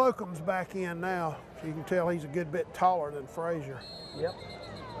think Slocum's back in now. So you can tell he's a good bit taller than Frazier. Yep.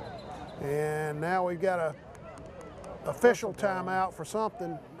 And now we've got a official timeout for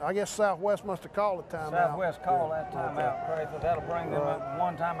something. I guess Southwest must have called a timeout. Southwest called that timeout, Craig. That'll bring them up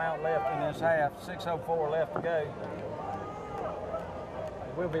 1 timeout left in this half. 6:04 left to go.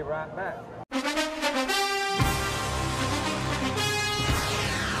 We'll be right back.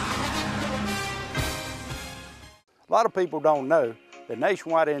 A lot of people don't know that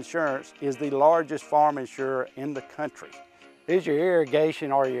Nationwide Insurance is the largest farm insurer in the country. Is your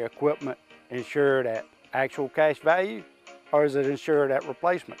irrigation or your equipment insured at actual cash value, or is it insured at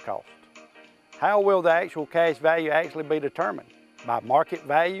replacement cost? How will the actual cash value actually be determined? By market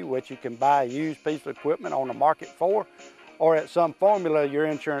value, which you can buy a used piece of equipment on the market for, or at some formula your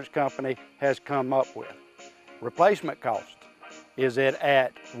insurance company has come up with? Replacement cost, is it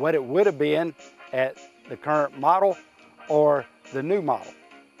at what it would have been at the current model or the new model?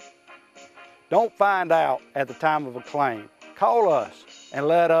 Don't find out at the time of a claim. Call us and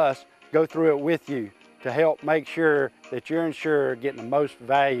let us go through it with you to help make sure that you're insured getting the most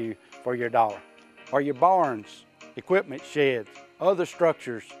value for your dollar. Are your barns, equipment sheds, other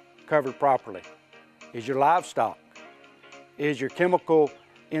structures covered properly? Is your livestock? Is your chemical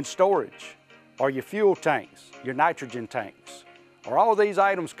in storage? Are your fuel tanks, your nitrogen tanks? Are all these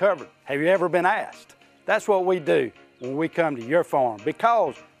items covered? Have you ever been asked? That's what we do when we come to your farm,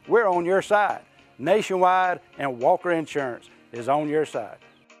 because we're on your side. Nationwide and Walker Insurance is on your side.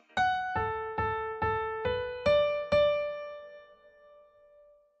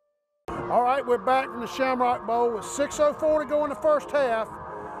 All right, we're back from the Shamrock Bowl with 6:04 to go in the first half.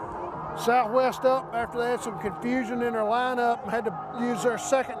 Southwest up after they had some confusion in their lineup and had to use their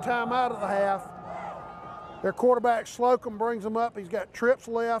second time out of the half. Their quarterback Slocum brings them up. He's got trips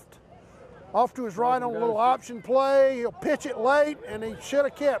left. Off to his right on a little option play. He'll pitch it late, and he should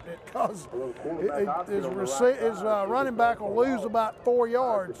have kept it because his running back will lose about 4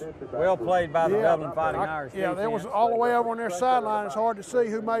 yards. Well played by the Dublin Fighting Irish. Yeah, they was all the way over on their sideline. It's hard to see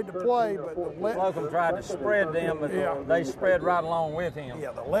who made the play, but Slocum tried to spread them, but they spread right along with him.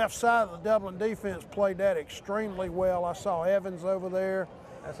 Yeah, the left side of the Dublin defense played that extremely well. I saw Evans over there.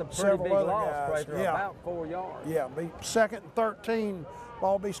 That's a pretty big loss, right there, about 4 yards. Yeah, be 2nd and 13.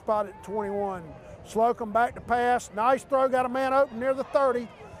 Ball be spotted at 21. Slocum back to pass. Nice throw. Got a man open near the 30.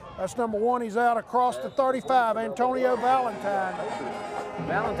 That's number 1. He's out across the 35. Antonio Valentine.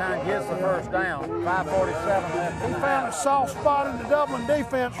 Valentine gets the first down. 5:47 left. He found a soft spot in the Dublin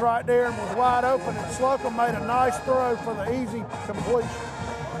defense right there and was wide open. And Slocum made a nice throw for the easy completion.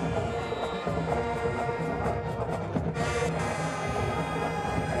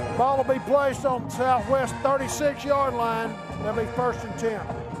 Ball will be placed on the Southwest 36-yard line. They'll be 1st and 10.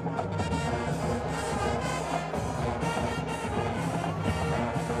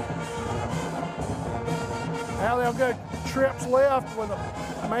 Now they'll go trips left with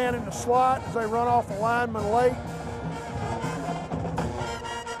a man in the slot as they run off a lineman late.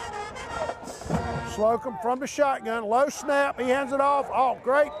 Slocum from the shotgun, low snap, he hands it off. Oh,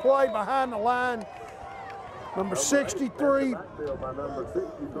 great play behind the line. Number 63.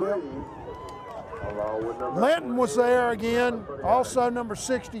 Linton was there again, also number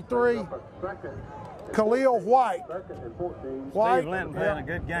 63. Khalil White. Steve Linton playing a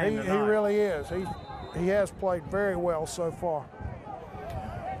good game he really is. He has played very well so far.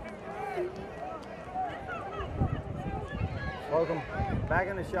 Slocum back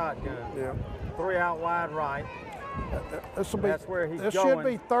in the shotgun. Yeah. 3 out wide right. That's where he's this going. Should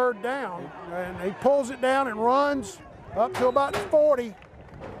be third down, and he pulls it down and runs up to about 40.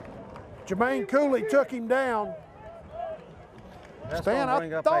 Jermaine Cooley took him down. Stan,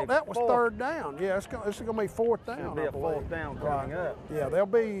 I thought that was third down. Yeah, this is going to be fourth down. Should be a fourth down coming up. Yeah, they'll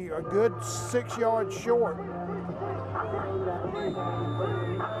be a good 6 yards short.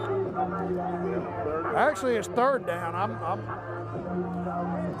 Actually, it's third down. I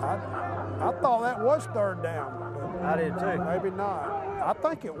thought that was third down. But I did too. Maybe not. I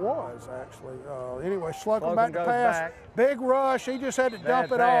think it was, actually. Anyway, Slocum back to pass. Big rush. He just had to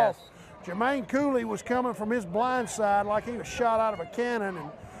dump it off. Jermaine Cooley was coming from his blind side like he was shot out of a cannon, and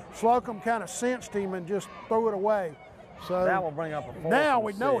Slocum kind of sensed him and just threw it away. So that will bring up a fourth. Now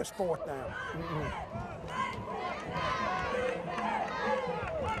we know it's fourth down.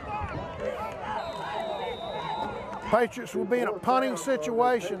 Patriots will be in a punting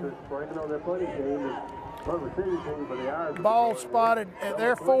situation. Ball spotted at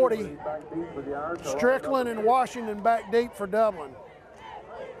their 40. Strickland and Washington back deep for Dublin.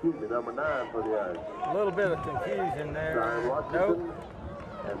 Number 9 for the Irish. A little bit of confusion there. Nope.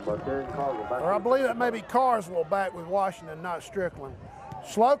 Or I believe that may be Carswell back with Washington, not Strickland.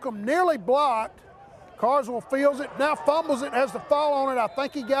 Slocum nearly blocked. Carswell feels it, now fumbles it, has the fall on it. I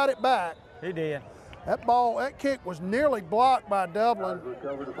think he got it back. He did. That kick was nearly blocked by Dublin.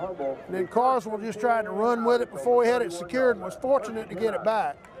 And then Carswell just tried to run with it before he had it secured and was fortunate to get it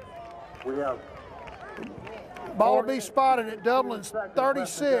back. Ball will be spotted at Dublin's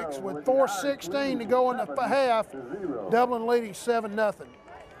 36 with 4:16 to go in the half. Dublin leading 7-0.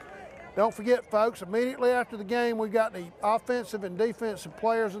 Don't forget, folks, immediately after the game, we got the offensive and defensive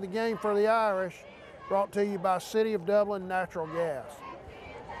players of the game for the Irish, brought to you by City of Dublin Natural Gas.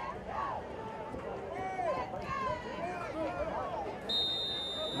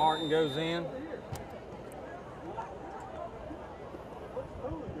 Martin goes in.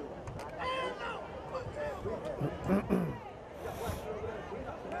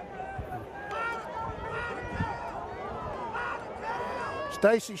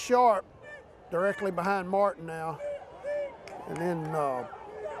 Stacy Sharp directly behind Martin now. And then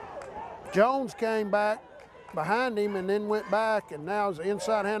Jones came back behind him and then went back, and now is the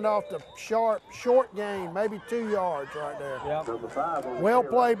inside handoff to Sharp. Short gain, maybe 2 yards right there. Yep. Well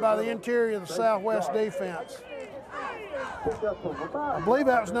played by the interior of the Southwest defense. I believe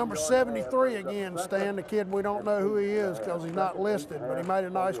that was number 73 again, Stan, the kid we don't know who he is because he's not listed, but he made a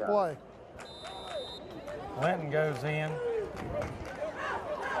nice play. Linton goes in.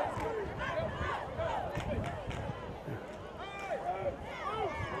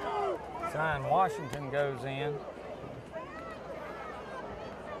 Sign Washington goes in.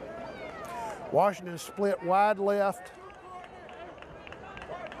 Washington split wide left.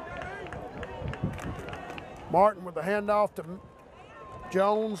 Martin with the handoff to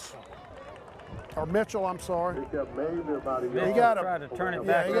Jones, or Mitchell, I'm sorry. He got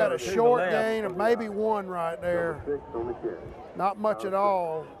a short gain of maybe 1 right there. Not much at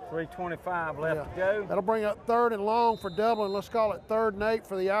all. 3:25 left to go. That'll bring up 3rd and long for Dublin. Let's call it 3rd and 8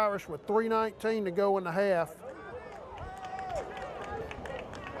 for the Irish with 3:19 to go in the half.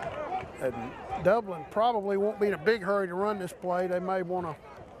 And Dublin probably won't be in a big hurry to run this play. They may want to,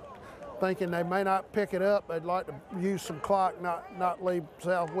 thinking they may not pick it up. They'd like to use some clock, not leave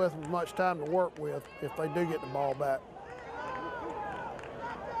Southwest with much time to work with if they do get the ball back.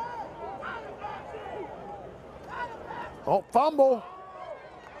 Oh, fumble.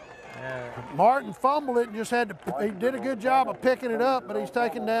 Martin fumbled it and just had to, he did a good job of picking it up, but he's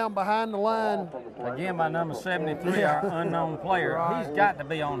taken down behind the line. Again by number 73, our unknown player. Right. He's got to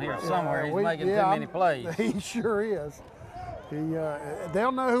be on here somewhere. He's making too many plays. He sure is.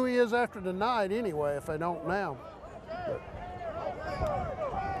 They'll know who he is after tonight anyway if they don't now. But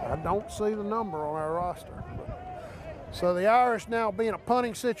I don't see the number on our roster. So the Irish now be in a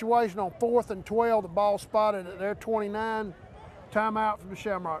punting situation on 4th and 12. The ball spotted at their 29. Timeout from the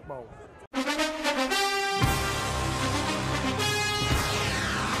Shamrock Bowl.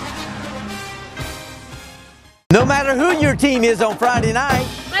 No matter who your team is on Friday night,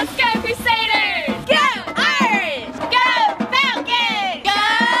 Let's go Crusaders! Go Irish! Go Falcons! Go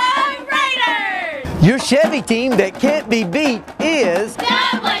Raiders! Your Chevy team that can't be beat is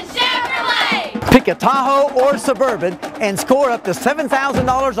Dublin Chevrolet! pick a Tahoe or Suburban and score up to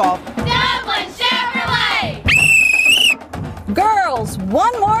 $7,000 off. Dublin Chevrolet! Girls,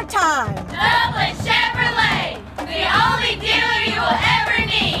 one more time. Dublin Chevrolet! The only dealer you will ever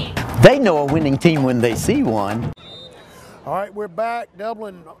need! They know a winning team when they see one. All right, we're back.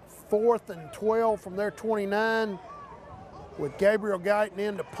 Dublin 4th and 12 from their 29 with Gabriel Guyton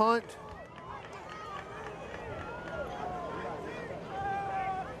in to punt.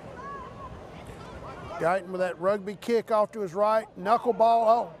 Guyton with that rugby kick off to his right. Knuckleball.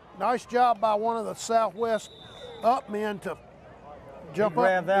 Oh, nice job by one of the Southwest up men to jump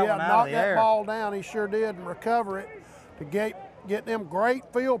up. Knock that ball down. He sure did, and recover it to get them great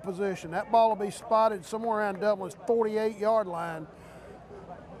field position. That ball will be spotted somewhere around Dublin's 48-yard line.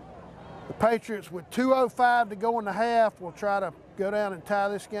 The Patriots with 2:05 to go in the half will try to go down and tie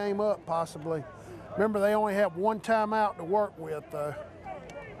this game up possibly. Remember, they only have one timeout to work with though.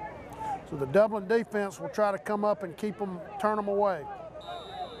 So the Dublin defense will try to come up and turn them away.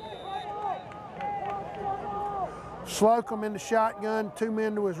 Slocum in the shotgun, 2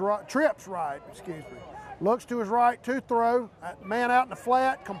 men to his right, trips right, excuse me. Looks to his right to throw. That man out in the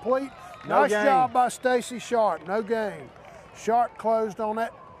flat, complete. Nice job by Stacy Sharp, no gain. Sharp closed on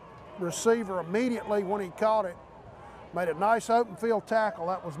that receiver immediately when he caught it. Made a nice open field tackle.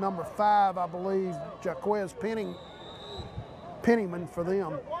 That was number 5, I believe, Jaquez Pennyman for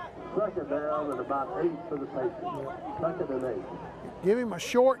them. Second down and about 8 for the Patriots. Second and 8. Give him a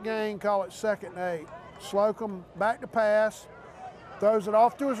short gain, call it 2nd and 8. Slocum back to pass, throws it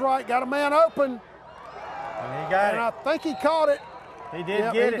off to his right, got a man open. And he got it. I think he caught it. He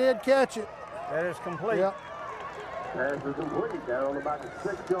did get it. He did catch it. That is complete. Yep. Pass is complete down about the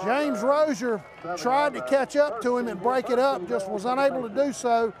 6-yard James Rozier tried to catch up to him and break it up, just was unable to do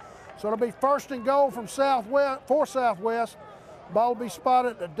so. So it'll be 1st and goal from Southwest. Ball will be spotted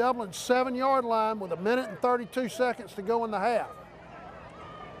at the Dublin 7-yard line with 1 minute and 32 seconds to go in the half.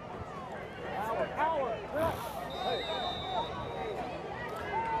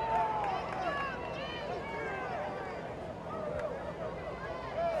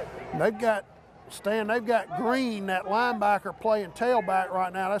 They've got Green, that linebacker, playing tailback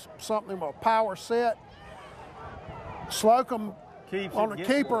right now. That's something of a power set. Slocum on the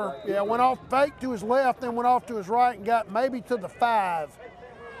keeper, went off fake to his left, then went off to his right and got maybe to the 5.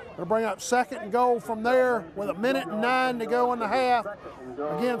 It'll bring up 2nd and goal from there with 1 minute and 9 to go in the half.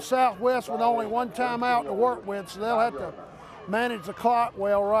 Again, Southwest with only one timeout to work with, so they'll have to manage the clock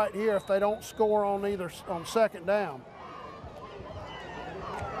well right here if they don't score on 2nd down.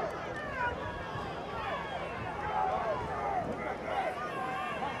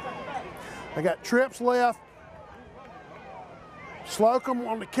 They got trips left. Slocum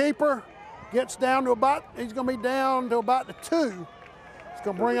on the keeper, gets down to he's going to be down to about the 2. It's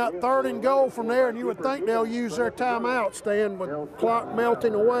going to bring up 3rd and goal from there, and you would think they'll use their timeout, Stan, with clock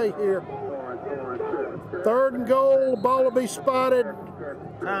melting away here. 3rd and goal, the ball will be spotted.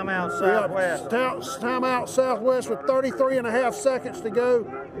 Timeout Southwest. Timeout Southwest with 33.5 seconds to go.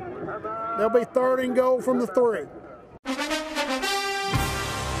 There'll be 3rd and goal from the 3.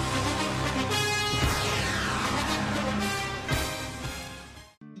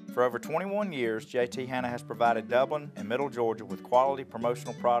 For over 21 years, JT Hanna has provided Dublin and Middle Georgia with quality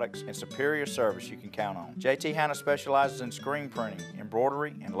promotional products and superior service you can count on. JT Hanna specializes in screen printing,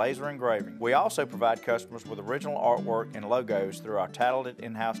 embroidery, and laser engraving. We also provide customers with original artwork and logos through our talented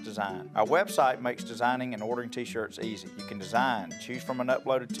in-house design. Our website makes designing and ordering t-shirts easy. You can design, choose from an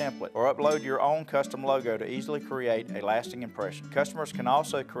uploaded template, or upload your own custom logo to easily create a lasting impression. Customers can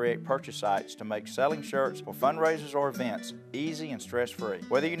also create purchase sites to make selling shirts for fundraisers or events easy and stress-free.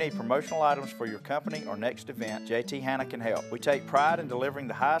 Whether you need promotional items for your company or next event, JT Hanna can help. We take pride in delivering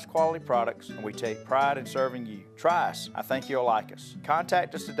the highest quality products, and we take pride in serving you. Try us. I think you'll like us.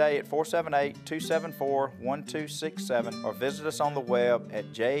 Contact us today at 478-274-1267 or visit us on the web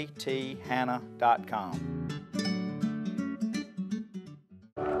at jthanna.com.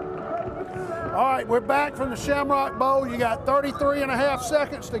 All right, we're back from the Shamrock Bowl. You got 33.5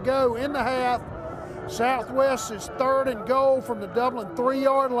 seconds to go in the half. Southwest is 3rd and goal from the Dublin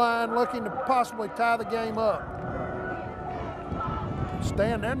 3-yard line, looking to possibly tie the game up.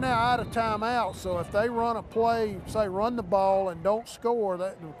 Stan, they're now out of timeout, so if they run a play, say run the ball and don't score,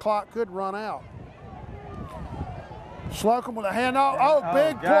 the clock could run out. Slocum with a handoff. Oh,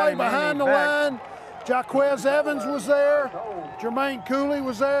 big play behind the line. Jaquez Evans was there. Jermaine Cooley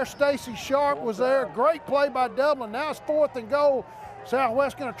was there. Stacy Sharp was there. Great play by Dublin. Now it's 4th and goal.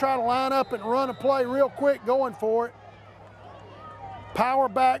 Southwest going to try to line up and run a play real quick going for it. Power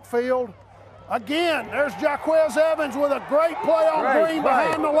backfield. Again, there's Jaquez Evans with a great play on Green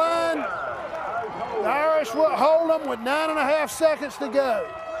behind the line. The Irish will hold them with 9.5 seconds to go.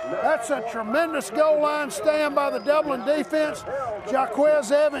 That's a tremendous goal line stand by the Dublin defense.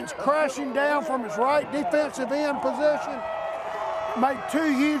 Jaquez Evans crashing down from his right defensive end position. Made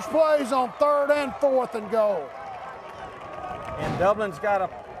 2 huge plays on 3rd and 4th and goal. And Dublin's got a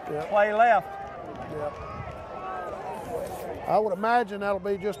play left. Yep. I would imagine that'll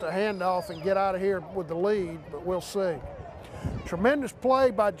be just a handoff and get out of here with the lead, but we'll see. Tremendous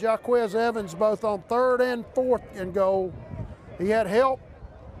play by Jaquez Evans both on 3rd and 4th and goal. He had help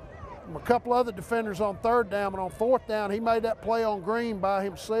from a couple other defenders on 3rd down, but on 4th down, he made that play on Green by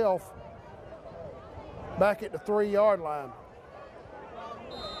himself back at the 3-yard line.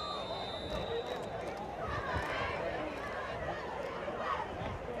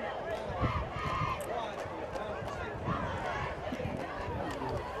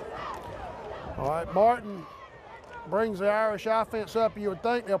 All right, Martin brings the Irish offense up. You would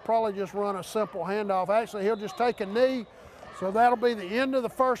think they'll probably just run a simple handoff. Actually, he'll just take a knee. So that'll be the end of the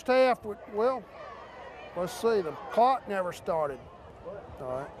first half. Well, let's see, the clock never started.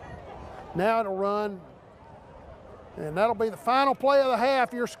 All right, now it'll run. And that'll be the final play of the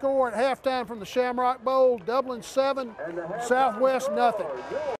half. Your score at halftime from the Shamrock Bowl, Dublin 7, Southwest nothing.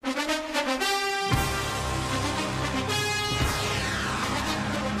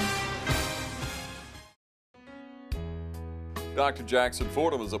 Dr. Jackson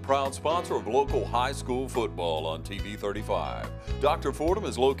Fordham is a proud sponsor of local high school football on TV 35. Dr. Fordham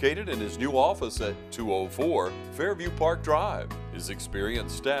is located in his new office at 204 Fairview Park Drive. His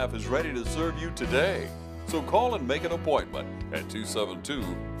experienced staff is ready to serve you today. So call and make an appointment at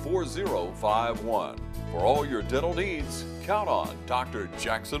 272-4051. For all your dental needs, count on Dr.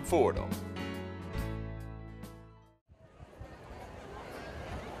 Jackson Fordham.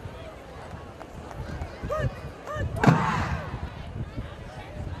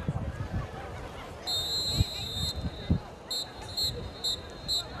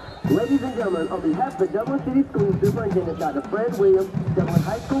 Ladies and gentlemen, on behalf of the Dublin City School Superintendent, Dr. Fred Williams, Dublin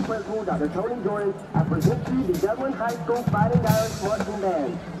High School Principal, Dr. Tony Jordan, I present to you the Dublin High School Fighting Irish Marching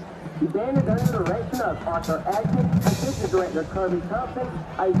Band. The band is under the direction of Arthur Agnew, Assistant Director Kirby Thompson,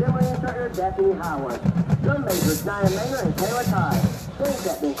 Auxiliary Instructor Daphne Howard, drum majors Nia Maynor and Taylor Todd, band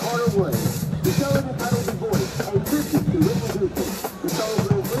captain Carter Williams. The show is entitled The Voice, a tribute to Whitney Houston. The songs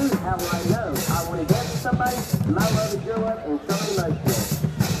will include How Will I Know, I Want to Dance with Somebody, My Love Is Your Love, and So Emotional.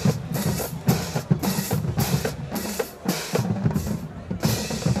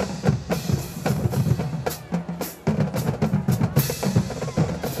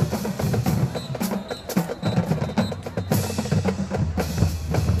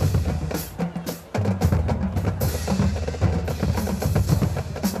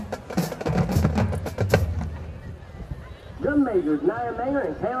 Drum majors Nia Maynor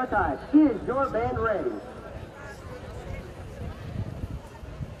and Taylor Todd. Is your band ready?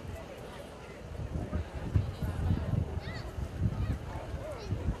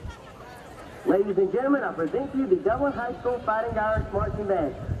 Ladies and gentlemen, I present to you the Dublin High School Fighting Irish Marching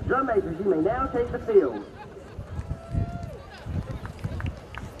Band. Drum majors, you may now take the field.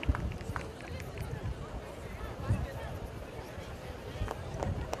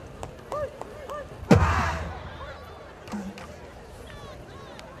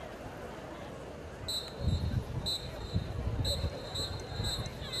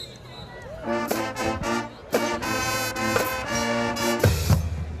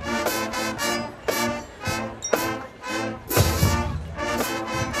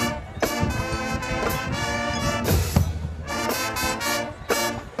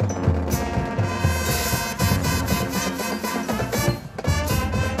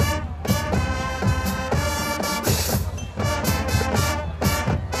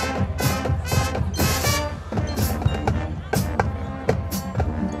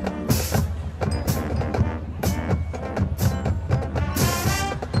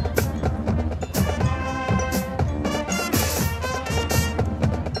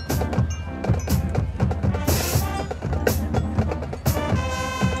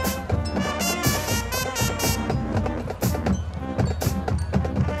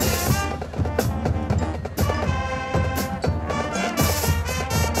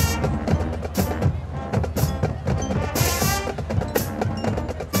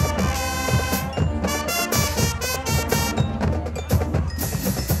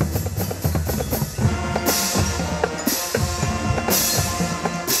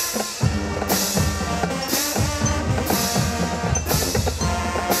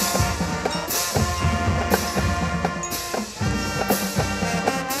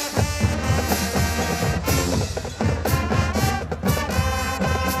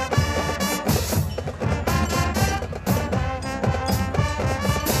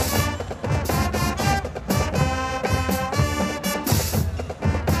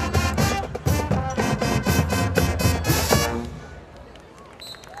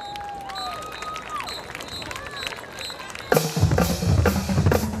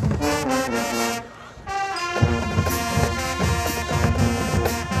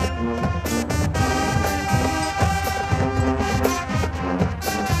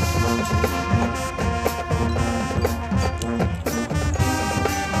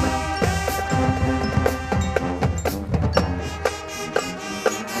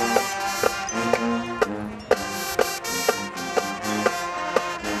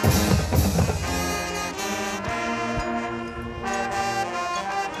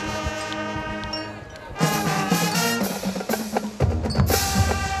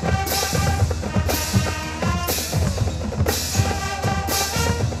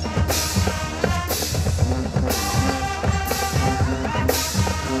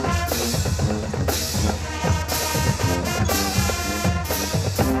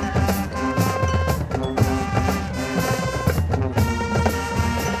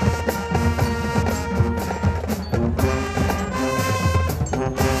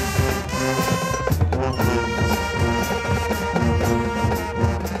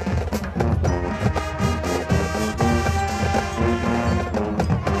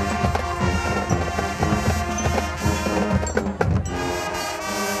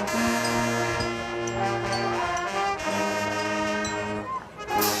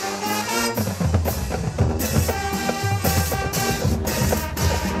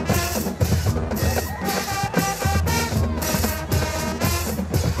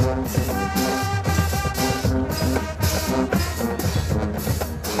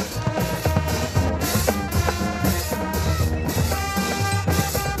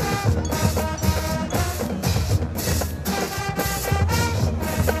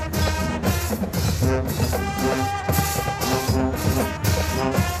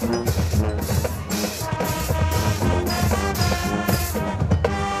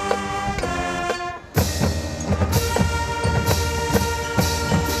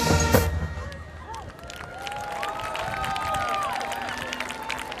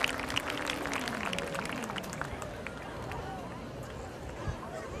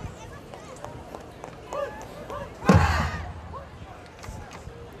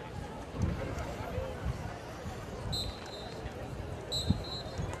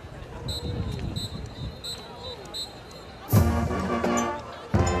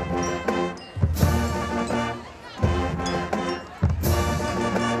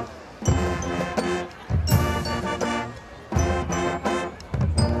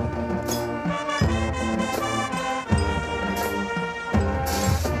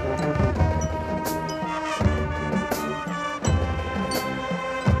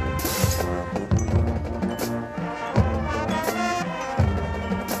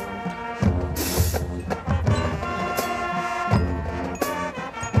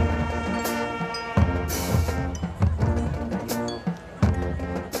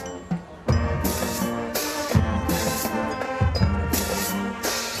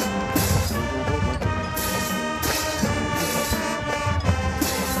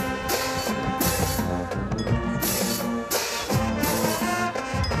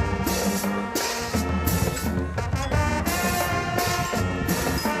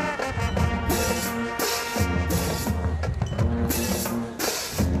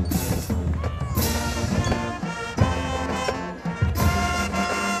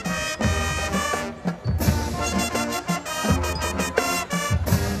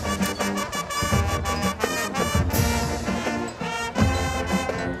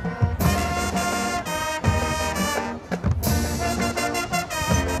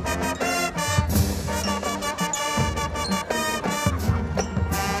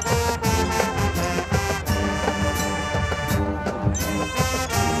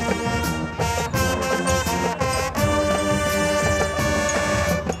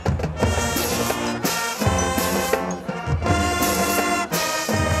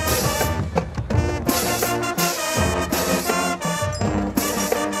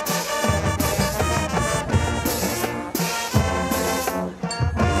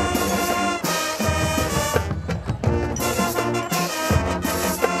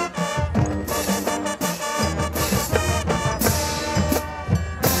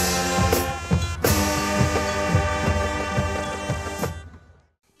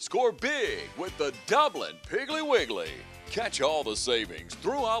 Score big with the Dublin Piggly Wiggly. Catch all the savings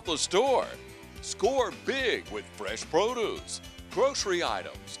throughout the store. Score big with fresh produce, grocery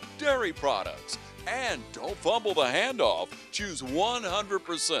items, dairy products, and don't fumble the handoff. Choose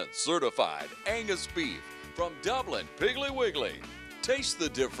 100% certified Angus beef from Dublin Piggly Wiggly. Taste the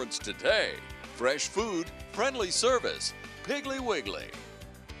difference today. Fresh food, friendly service, Piggly Wiggly.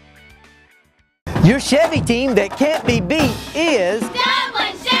 Your Chevy team that can't be beat is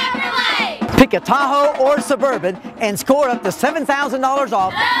Dublin Chevrolet! pick a Tahoe or Suburban and score up to $7,000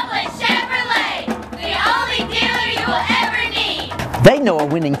 off. Dublin Chevrolet! The only dealer you will ever need! They know a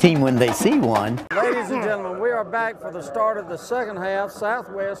winning team when they see one. Ladies and gentlemen, we are back for the start of the second half.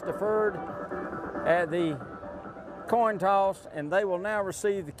 Southwest deferred at the coin toss, and they will now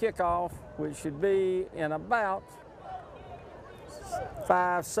receive the kickoff, which should be in about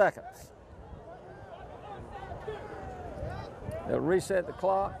 5 seconds. They'll reset the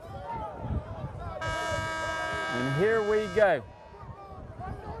clock. And here we go.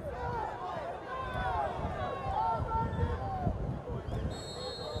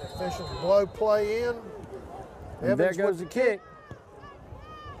 Officials blow play in. And there goes the kick.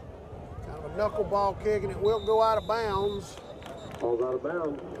 Kind of a knuckleball kick, and it will go out of bounds. Ball's out of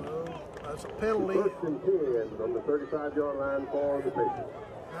bounds. That's a penalty. First and 10 on the 35-yard line for the Patriots.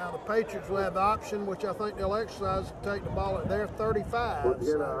 Now the Patriots will have the option, which I think they'll exercise, to take the ball at their 35. Once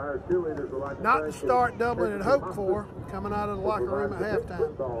again, our cheerleaders would like to Not the start Dublin had hoped for, coming out of the locker room at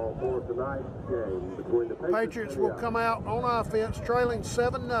halftime. For tonight's game between the Patriots will come out on offense, trailing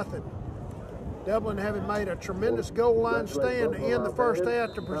 7-0. Dublin having made a tremendous goal line stand to end the first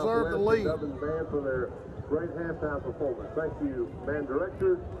half to preserve the lead. Dublin band for their great halftime performance. Thank you, band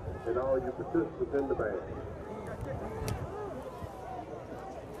directors, and all you participants in the band.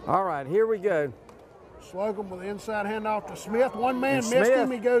 All right, here we go. Slocum with the inside handoff to Smith. One man missed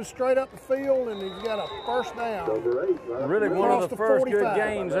him. He goes straight up the field, and he's got a first down. Really one of the first 45. good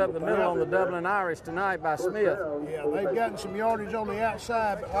games up the middle on the Dublin Irish tonight by Smith. Yeah, they've gotten some yardage on the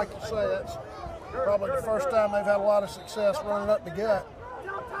outside, but like you say, that's probably the first time they've had a lot of success running up the gut.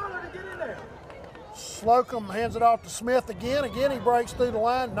 Slocum hands it off to Smith again. Again, he breaks through the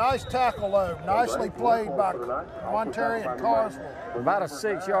line. Nice tackle, though. Nicely played by Monteri and Carswell. About a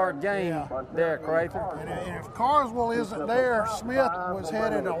 6-yard gain there, Crater. And if Carswell isn't there, Smith was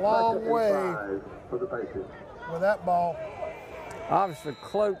headed a long way with that ball. Obviously,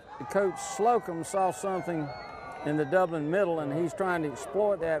 Coach Slocum saw something in the Dublin middle, and he's trying to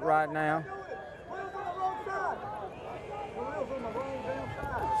exploit that right now.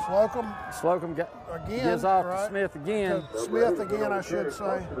 Slocum gives off to Smith again. Smith again, I should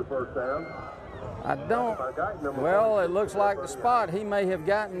say. I don't. Well, it looks like the spot he may have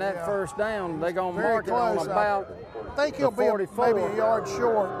gotten that first down. They're going to mark it on about I think he'll be maybe a yard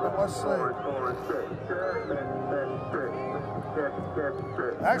short, but let's see.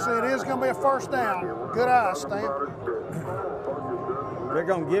 Actually, it is going to be a first down. Good eye, Stan. They're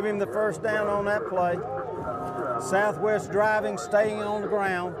going to give him the first down on that play. Southwest driving, staying on the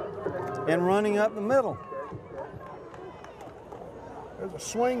ground, and running up the middle. There's a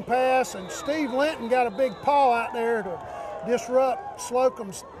swing pass, and Steve Linton got a big paw out there to disrupt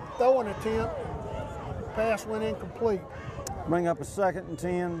Slocum's throwing attempt. Pass went incomplete. Bring up a 2nd and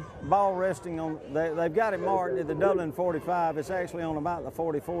 10. Ball resting on, they've got it marked at the Dublin 45. It's actually on about the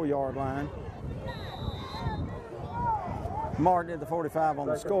 44-yard line. Marked at the 45 on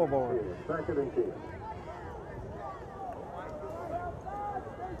the scoreboard. 2nd and 10.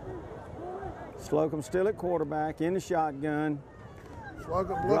 Slocum still at quarterback, in the shotgun.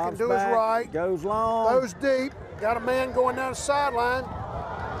 Slocum looking to his right. Goes long. Goes deep. Got a man going down the sideline.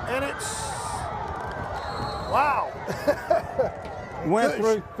 And it's, wow. Went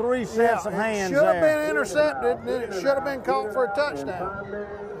through 3 sets of hands there. Should have been intercepted, then it should have been caught for a touchdown.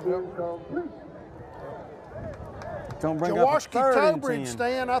 Jaworski Tobridge,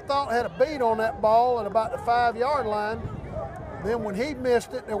 Stan, I thought had a beat on that ball at about the 5-yard line. Then when he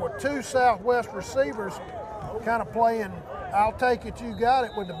missed it, there were 2 Southwest receivers kind of playing, I'll take it, you got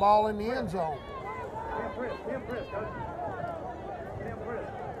it, with the ball in the end zone.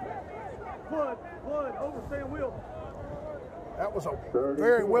 That was a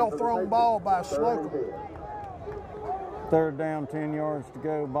very well thrown ball by Slocum. 3rd down, 10 yards to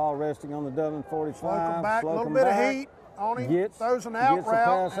go. Ball resting on the Dublin 45. Slocum back, a little bit of heat on him. Throws an out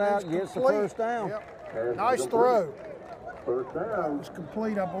route. Gets the first down. Yep. Nice throw. First down. It was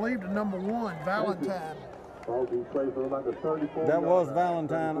complete, I believe, to number 1, Valentine. That was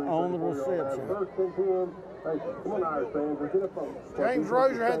Valentine on the reception. James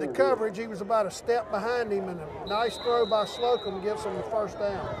Rozier had the coverage. He was about a step behind him, and a nice throw by Slocum gives him the first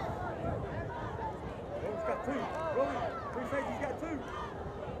down.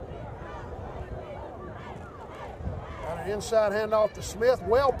 Got an inside handoff to Smith.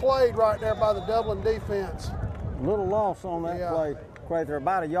 Well played right there by the Dublin defense. A little loss on that play, Quaither,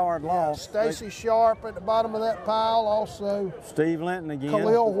 about a yard loss. Stacy Sharp at the bottom of that pile. Also, Steve Linton again.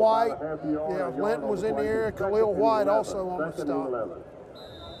 Khalil White. Yeah, Linton was in the area. Khalil White also on the stop.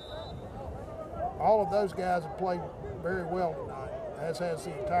 All of those guys have played very well tonight, as has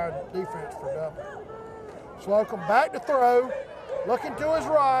the entire defense for Dublin. Slocum back to throw, looking to his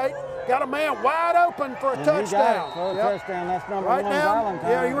right, got a man wide open for a touchdown. He got it for a touchdown. That's number right one, down, Valentine.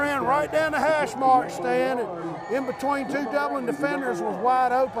 yeah, he ran right down the hash mark stand, and in between two Dublin defenders was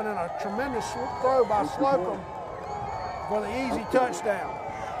wide open, and a tremendous throw by Slocum for the easy touchdown.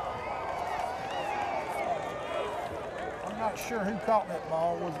 I'm not sure who caught that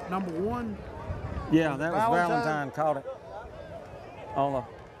ball. Was it number one? Yeah, that was Valentine caught it on the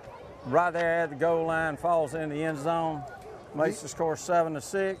right there at the goal line, falls in the end zone, makes the score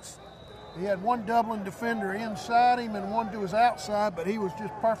 7-6. He had one Dublin defender inside him and one to his outside, but he was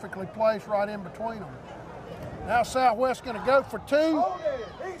just perfectly placed right in between them. Now Southwest going to go for two.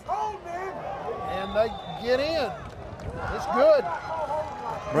 He's holding. And they get in. It's good.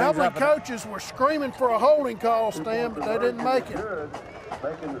 Dublin coaches were screaming for a holding call, Stan, but they didn't make it.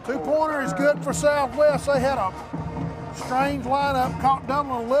 Two-pointer is good for Southwest. They had a strange lineup, caught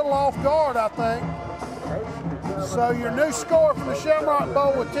Dublin a little off guard, I think. So your new score from the Shamrock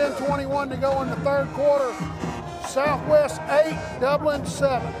Bowl with 10:21 to go in the third quarter. Southwest 8, Dublin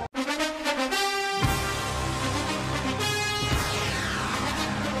 7.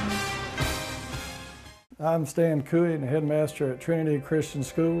 I'm Stan Cooey, the headmaster at Trinity Christian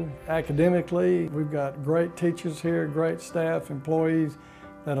School. Academically, we've got great teachers here, great staff, employees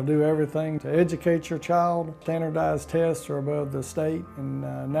that'll do everything to educate your child. Standardized tests are above the state and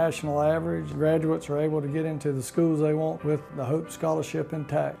national average. Graduates are able to get into the schools they want with the Hope Scholarship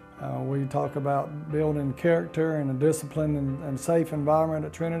intact. We talk about building character and a disciplined and safe environment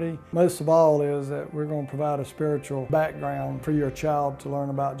at Trinity. Most of all is that we're going to provide a spiritual background for your child to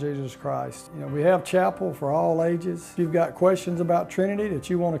learn about Jesus Christ. You know, we have chapel for all ages. If you've got questions about Trinity that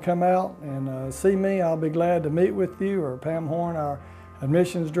you want to come out and see me, I'll be glad to meet with you, or Pam Horn, our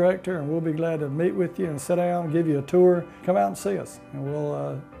admissions director, and we'll be glad to meet with you and sit down and give you a tour. Come out and see us, and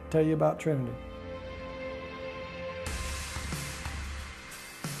we'll tell you about Trinity.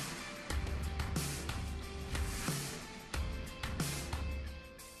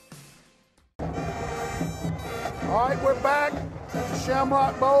 All right, we're back at the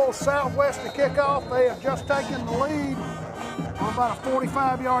Shamrock Bowl. Southwest to kick off. They have just taken the lead on about a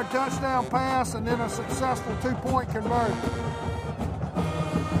 45-yard touchdown pass and then a successful two-point conversion.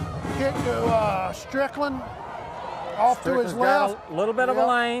 Kick to Strickland, off to his left. A little bit of a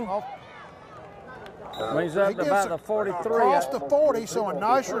lane. Brings up to about the 43. Across the 40, so a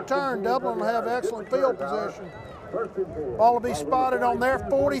nice return. Dublin will have excellent field position. Ball will be spotted on their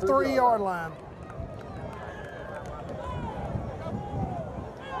 43-yard line.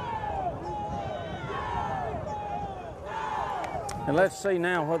 And let's see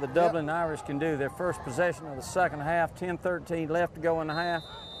now what the Dublin Irish can do. Their first possession of the second half, 10-13 left to go in the half.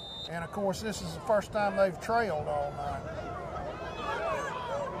 And of course, this is the first time they've trailed all night.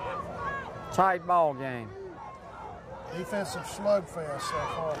 Tight ball game. Defensive slugfest so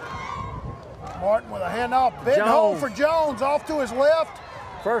far. Martin with a handoff. Big hole for Jones, off to his left.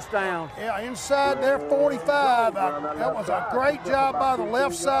 First down. Yeah, inside their 45. That was a great job by the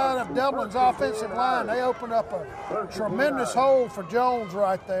left side of Dublin's offensive line. They opened up a tremendous hole for Jones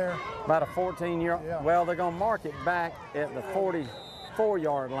right there. About a 14-yard. Yeah. Well, they're going to mark it back at the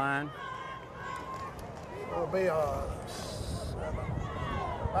 44-yard line. It'll be about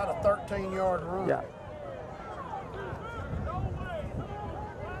a 13-yard run. Yeah.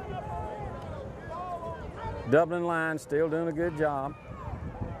 Dublin line still doing a good job.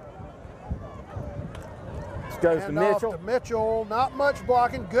 Goes to Mitchell. Mitchell, not much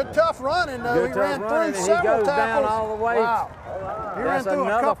blocking. Good tough running though. He ran through several tackles. Down all the way. Wow. He ran through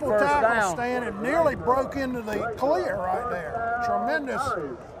a couple of tackles, Stan, and nearly broke into the clear right there. Tremendous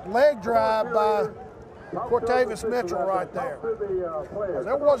leg drive by Cortavius Mitchell right there.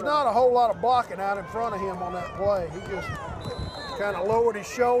 There was not a whole lot of blocking out in front of him on that play. He just kind of lowered his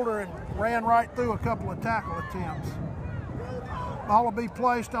shoulder and ran right through a couple of tackle attempts. Ball will be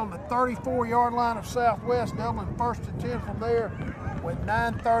placed on the 34-yard line of Southwest. Dublin first and 10 from there with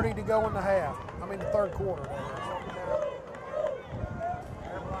 9:30 to go in the half. The third quarter.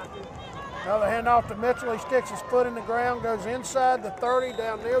 Another handoff to Mitchell. He sticks his foot in the ground, goes inside the 30,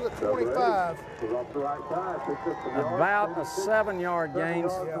 down near the 25. About a 7-yard gain.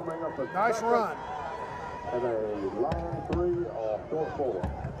 Yeah. Nice run. and a long 3 or short 4.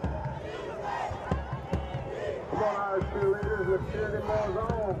 Come on, Irish cheerleaders, let's cheer them boys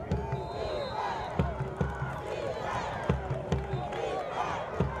on.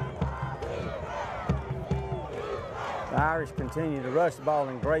 The Irish continue to rush the ball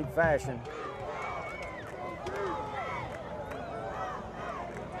in great fashion.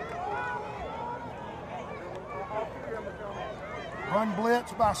 Run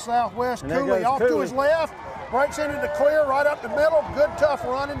blitz by Southwest. Cooley off to his left. Breaks into the clear right up the middle. Good tough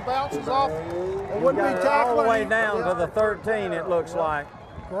running. Bounces off. It wouldn't be tackling. All the way down to the 13, it looks like.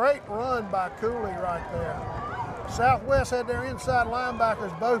 Great run by Cooley right there. Southwest had their inside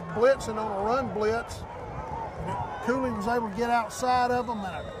linebackers both blitzing on a run blitz. Cooley was able to get outside of them,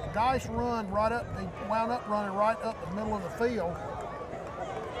 and a nice run right up. He wound up running right up the middle of the field.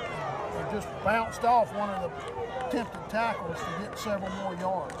 He just bounced off one of the attempted tackles to get several more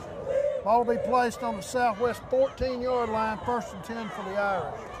yards. Ball will be placed on the Southwest 14-yard line, 1st and 10 for the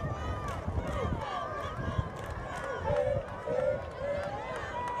Irish.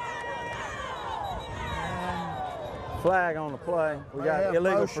 Flag on the play. We got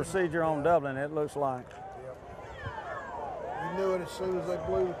illegal procedure on Dublin, it looks like. You knew it as soon as they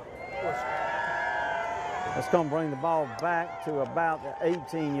blew the whistle. That's going to bring the ball back to about the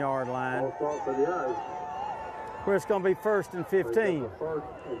 18-yard line, where it's going to be 1st and 15. First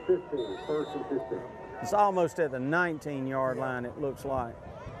and 15. It's almost at the 19-yard line, it looks like.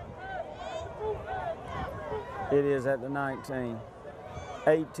 It is at the 19.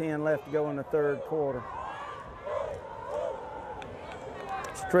 8:10 left to go in the 3rd quarter.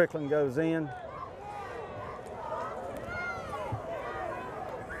 Strickland goes in.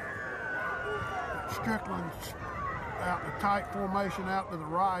 Strickland's out in a tight formation out to the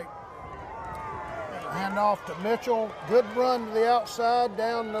right. Hand off to Mitchell. Good run to the outside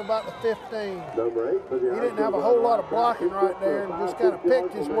down to about the 15. He didn't have a whole lot of blocking right there and just kind of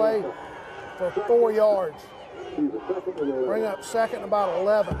picked his way for 4 yards. Bring up 2nd and about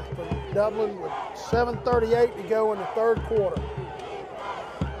 11 for Dublin with 7:38 to go in the 3rd quarter.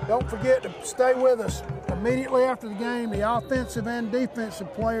 Don't forget to stay with us. Immediately after the game, the offensive and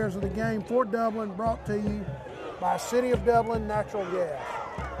defensive players of the game for Dublin brought to you by City of Dublin Natural Gas.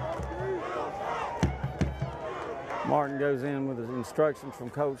 Martin goes in with his instructions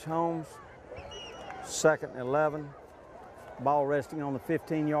from Coach Holmes. 2nd and 11. Ball resting on the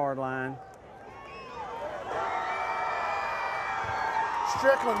 15-yard line.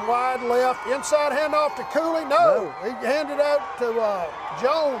 Strickland wide left, inside handoff to Cooley. No. He handed out to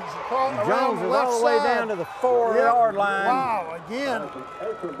Jones across around the left all the way side. down to the 4-yard line. Wow, again.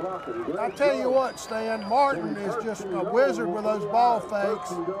 I tell you what, Stan, Martin is just a wizard with those ball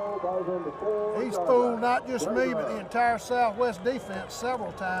fakes. He's fooled not just me, but the entire Southwest defense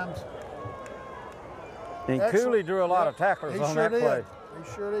several times. And Cooley drew a lot of tacklers on that play. He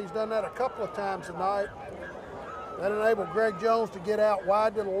sure did. He's done that a couple of times tonight. That enabled Greg Jones to get out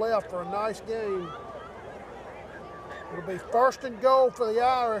wide to the left for a nice game. It'll be 1st and goal for the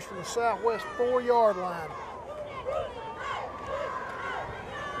Irish from the Southwest 4-yard line.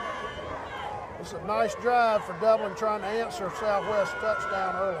 It's a nice drive for Dublin trying to answer Southwest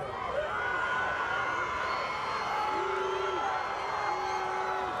touchdown early.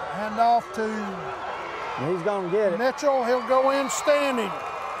 Hand off to He's going to get it. Mitchell. He'll go in standing.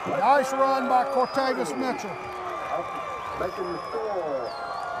 Nice run by Cortavis Mitchell.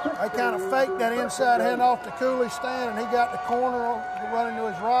 They kind of faked that inside handoff to Cooley Stan, and he got the corner running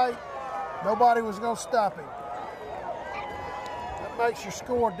to his right. Nobody was going to stop him. That makes your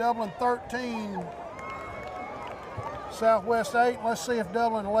score Dublin 13, Southwest 8. Let's see if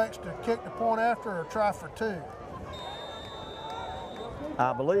Dublin elects to kick the point after or try for 2.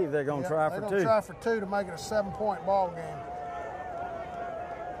 I believe they're going to try for 2. They're going to try for 2 to make it a 7-point ball game.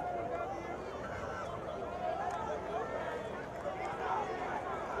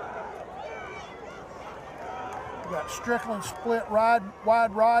 Got Strickland split wide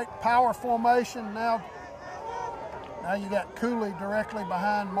right, power formation. Now you got Cooley directly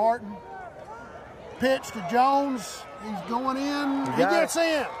behind Martin. Pitch to Jones. He's going in. He gets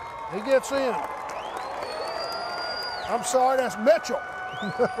in. He gets in. I'm sorry, that's Mitchell.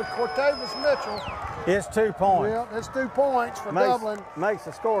 Cortavis Mitchell. It's 2 points. Yeah, it's 2 points for Dublin. Makes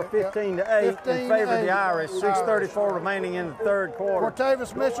the score 15-8 in favor of the Irish. 6:34 remaining in the 3rd quarter.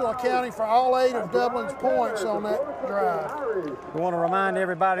 Cortavis Mitchell accounting for all 8 of Dublin's points on that drive. We want to remind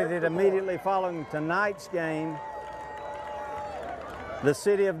everybody that immediately following tonight's game, The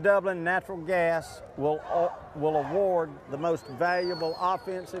City of Dublin Natural Gas will award the most valuable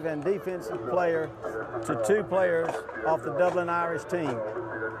offensive and defensive player to 2 players off the Dublin Irish team.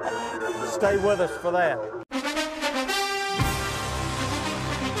 Stay with us for that.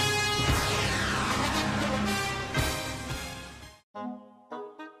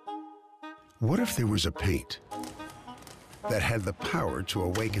 What if there was a paint that had the power to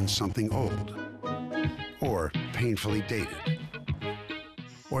awaken something old, or painfully dated,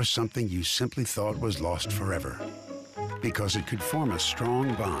 or something you simply thought was lost forever, because it could form a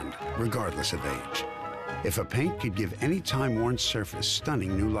strong bond regardless of age? If a paint could give any time-worn surface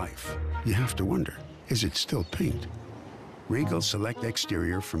stunning new life, you have to wonder, is it still paint? Regal Select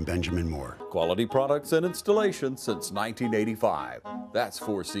Exterior from Benjamin Moore. Quality products and installation since 1985. That's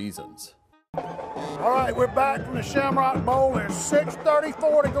 4 seasons. All right, we're back from the Shamrock Bowl. There's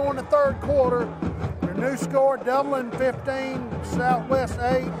 6:34 to go in the third quarter. The new score, Dublin 15, Southwest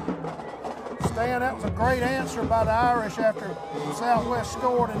 8. Stan, that was a great answer by the Irish after Southwest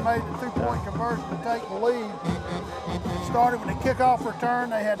scored and made the 2-point conversion to take the lead. Started with a kickoff return.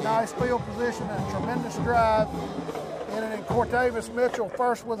 They had nice field position and a tremendous drive. And then Cortavis Mitchell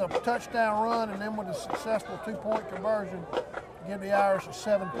first with a touchdown run and then with a successful 2-point conversion to give the Irish a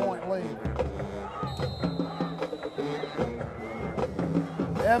 7-point lead.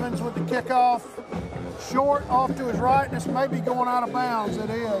 Evans with the kickoff. Short off to his right, and this may be going out of bounds. It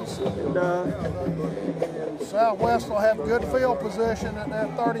is. It does. Southwest will have good field position at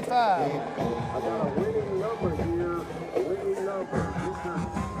that 35. I got a winning number here, a winning number. Get your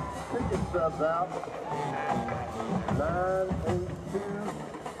ticket stubs out.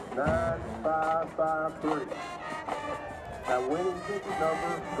 982-9553. That winning ticket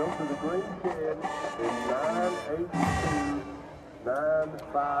number, go to the green shed in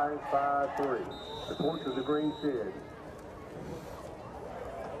 982-9553. Report to the green shed.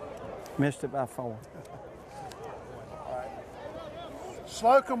 Missed it by 4.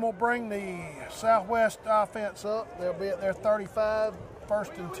 Slocum will bring the Southwest offense up. They'll be at their 35,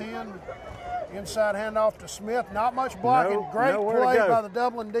 1st and 10. Inside handoff to Smith. Not much blocking. Great play by the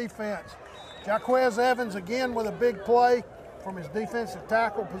Dublin defense. Jaquez Evans again with a big play from his defensive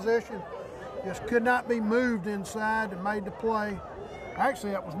tackle position. Just could not be moved inside and made the play.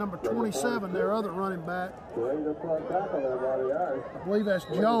 Actually, that was number 27, their other running back. I believe that's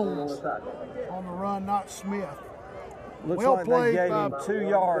Jones on the run, not Smith. Looks like they gave him 2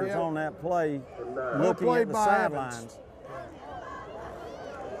 yards on that play, looking at the sidelines.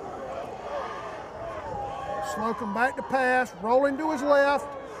 Slocum back to pass, rolling to his left.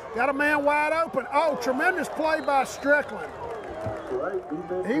 Got a man wide open. Oh, tremendous play by Strickland.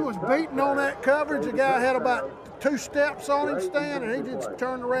 He was beating on that coverage. The guy had about 2 steps on him, Stan, and he just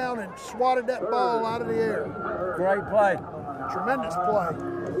turned around and swatted that ball out of the air. Great play. Tremendous play.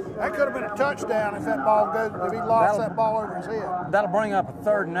 That could have been a touchdown if that ball goes, if he lost that ball over his head. That'll bring up a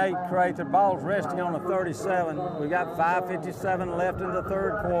 3rd and 8, Craig. The ball's resting on the 37. We got 5:57 left in the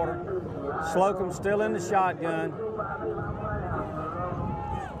third quarter. Slocum still in the shotgun.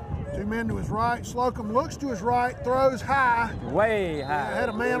 2 men to his right. Slocum looks to his right, throws high. Way high. Had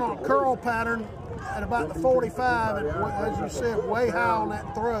a man on a curl pattern at about the 45, and as you said, way high on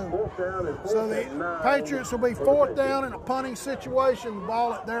that throw. So the Patriots will be 4th down in a punting situation, the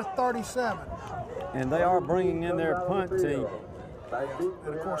ball at their 37. And they are bringing in their punt team.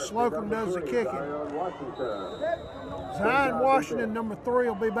 And of course, Slocum does the kicking. Zion Washington, number 3,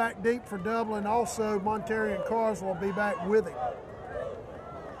 will be back deep for Dublin. Also, Montarian Carswell will be back with him.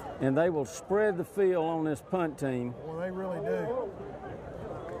 And they will spread the field on this punt team. Well, they really do.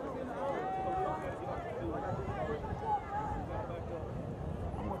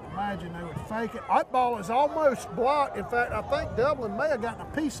 I would imagine they would fake it. That ball is almost blocked. In fact, I think Dublin may have gotten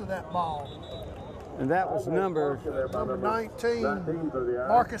a piece of that ball. And that was number 19,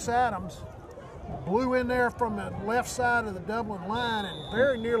 Marcus Adams. Blew in there from the left side of the Dublin line and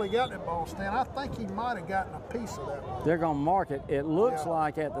very nearly got that ball, Stan. I think he might have gotten a piece of that ball. They're going to mark it. It looks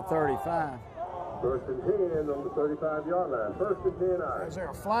like at the 35. 1st and 10 on the 35-yard line. 1st and 10 Irish. Is there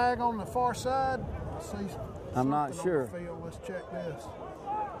a flag on the far side? Let's see. I'm not sure. Let's check this.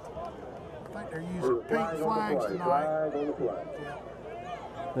 I think they're using pink flags tonight.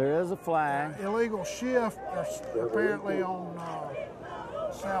 There is a flag. Illegal shift, apparently on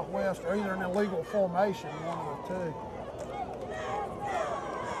Southwest, or either an illegal formation, one of the 2.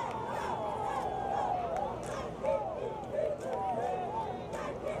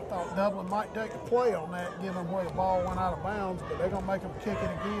 I thought Dublin might take a play on that, given where the ball went out of bounds, but they're going to make them kick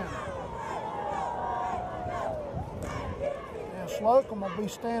it again. And Slocum will be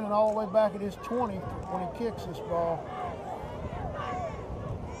standing all the way back at his 20 when he kicks this ball.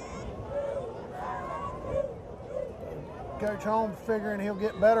 Coach Holmes figuring he'll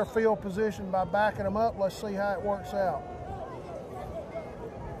get better field position by backing them up. Let's see how it works out.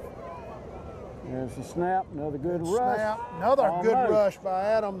 There's the snap, another good rush. Snap, another good rush by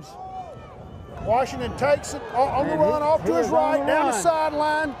Adams. Washington takes it on the run off to his right, down the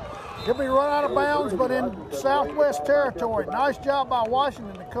sideline. He'll be run out of bounds, but in Southwest territory. Nice job by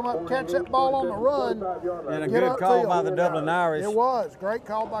Washington to come up and catch that ball on the run. And a good call by the Dublin Irish. It was. Great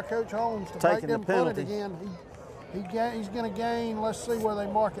call by Coach Holmes to make them punt it again. He's going to gain, let's see where they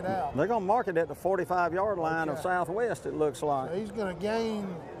mark it out. They're going to mark it at the 45-yard line of Southwest, it looks like. So he's going to gain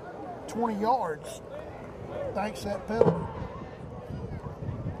 20 yards thanks to that penalty.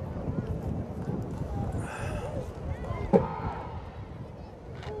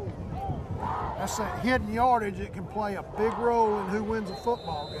 That's that hidden yardage that can play a big role in who wins a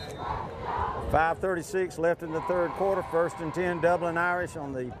football game. 5:36 left in the third quarter. 1st and 10, Dublin Irish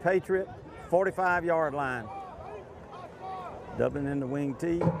on the Patriot 45-yard line. Dublin in the wing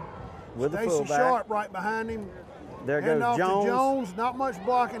tee with the fullback. Stacey Sharp right behind him. There goes off Jones. To Jones. Not much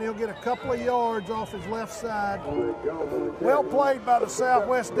blocking. He'll get a couple of yards off his left side. Well played by the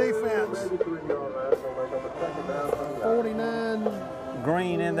Southwest defense. 49.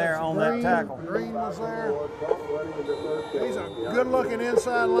 Green in there on that tackle. Green was there. He's a good-looking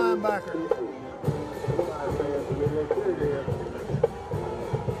inside linebacker.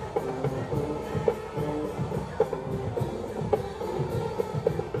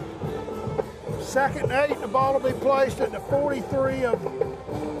 Second and 8, the ball will be placed at the 43 of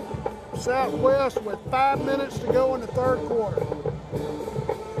Southwest with 5 minutes to go in the third quarter.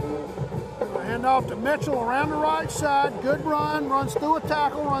 Hand off to Mitchell around the right side. Good run, runs through a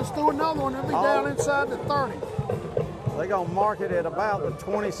tackle, runs through another one. He'll be down inside the 30. They're going to mark it at about the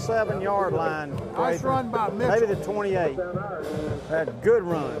 27-yard line. Nice run by Mitchell. Maybe the 28. That good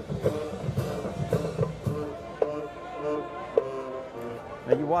run.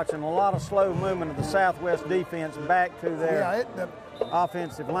 Now you're watching a lot of slow movement of the Southwest defense back to their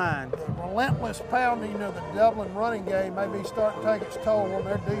offensive line. The relentless pounding of the Dublin running game may be starting to take its toll on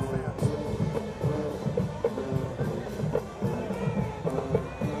their defense.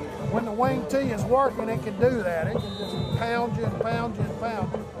 When the wing tee is working, it can do that. It can just pound you and pound you and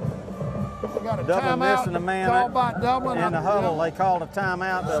pound you. We got a Dublin missing a man called by Dublin. in the huddle. They called a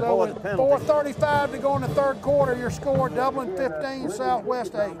timeout to avoid the penalty. 4:35 to go in the third quarter. Your score, Dublin 15,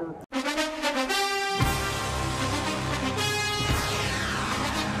 Southwest 8.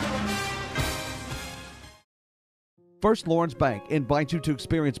 First Lawrence Bank invites you to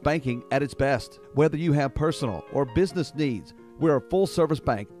experience banking at its best. Whether you have personal or business needs, we're a full-service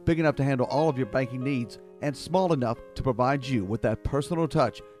bank big enough to handle all of your banking needs and small enough to provide you with that personal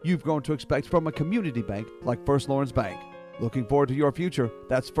touch you've grown to expect from a community bank like First Lawrence Bank. Looking forward to your future?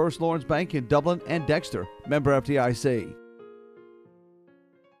 That's First Lawrence Bank in Dublin and Dexter, member FDIC.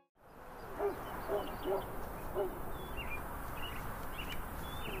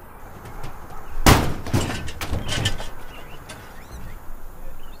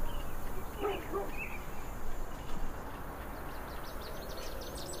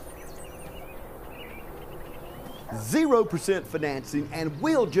 %0 financing, and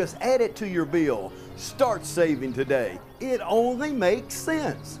we'll just add it to your bill. Start saving today. It only makes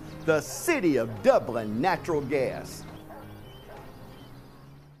sense. The City of Dublin Natural Gas.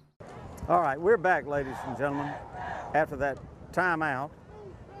 All right, we're back, ladies and gentlemen, after that timeout.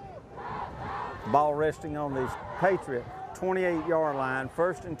 Ball resting on the Patriot 28-yard line,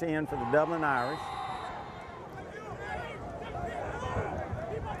 1st and 10 for the Dublin Irish.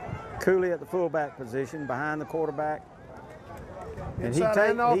 Cooley at the fullback position behind the quarterback. And Inside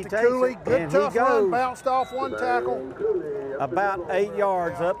handoff to Cooley. Good tough run, bounced off one tackle. About 8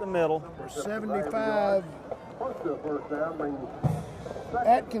 yards up the middle. Number 75.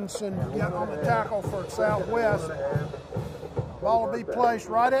 Atkinson got on the tackle for Southwest. Ball will be placed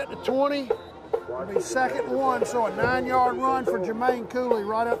right at the 20. It'll be 2nd and 1, so a 9-yard run for Jermaine Cooley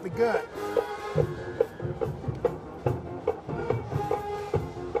right up the gut.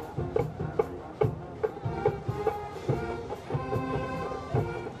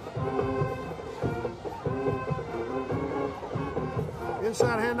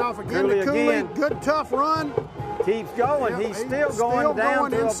 Inside handoff again to Cooley. Again. Good tough run. Keeps going. Yep, He's still going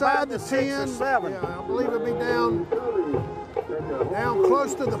down to inside about the 10. 6 or 7. Yeah, I believe it'll be down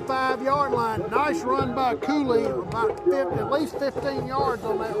close to the 5-yard line. Nice run by Cooley. About 50, at least 15 yards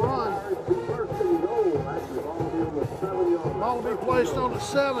on that run. Ball will be placed on the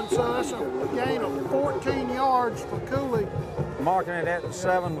 7, so that's a gain of 14 yards for Cooley. Marking it at the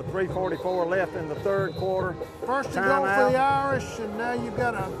 7 with 3:44 left in the third quarter. First to go for the Irish, and now you've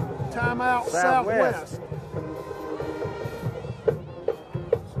got a timeout Southwest.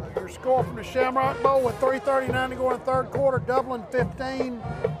 score from the Shamrock Bowl with 3:39 to go in the third quarter. Dublin 15,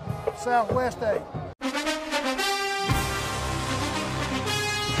 Southwest 8.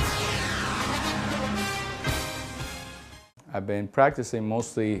 I've been practicing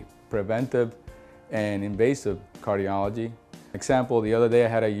mostly preventive and invasive cardiology. Example, the other day I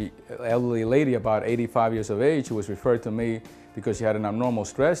had an elderly lady about 85 years of age who was referred to me because she had an abnormal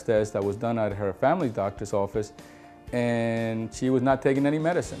stress test that was done at her family doctor's office, and she was not taking any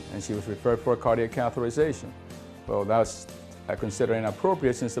medicine, and she was referred for a cardiac catheterization. Well, that's I consider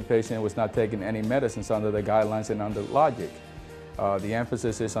inappropriate since the patient was not taking any medicines under the guidelines and under logic. The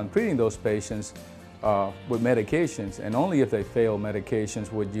emphasis is on treating those patients with medications, and only if they fail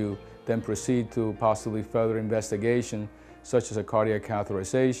medications would you then proceed to possibly further investigation, such as a cardiac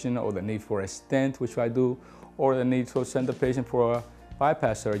catheterization or the need for a stent, which I do, or the need to send the patient for a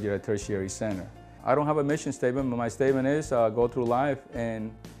bypass surgery at a tertiary center. I don't have a mission statement, but my statement is go through life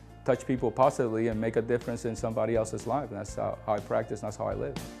and touch people positively and make a difference in somebody else's life. And that's how I practice, and that's how I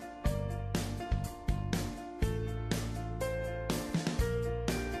live.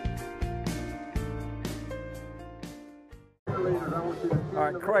 All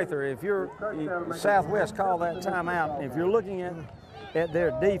right, Crather, if you're Southwest, call that timeout. If you're looking at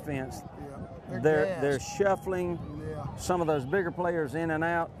their defense, they're shuffling some of those bigger players in and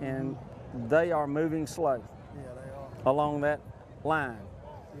out, and they are moving slow along that line.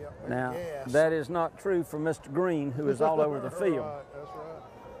 Now, that is not true for Mr. Green, who is all over the field. That's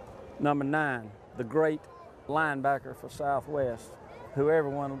right. Number 9, the great linebacker for Southwest, who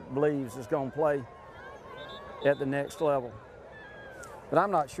everyone believes is going to play at the next level. But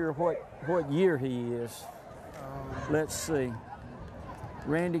I'm not sure what year he is. Let's see.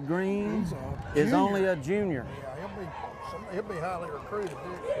 Randy Green is only a junior. Yeah, he'll be highly recruited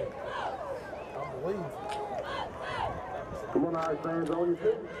next year, I believe. Come on, Irish fans, on your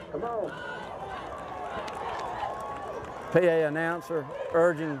feet. Come on. PA announcer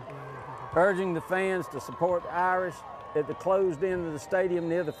urging the fans to support the Irish at the closed end of the stadium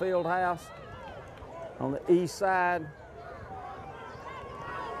near the field house on the east side.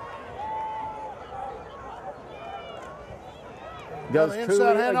 Goes the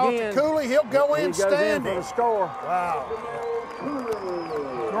inside hand off to Cooley. He'll go in standing. For the score. Wow.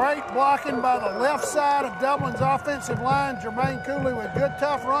 Great blocking by the left side of Dublin's offensive line. Jermaine Cooley with good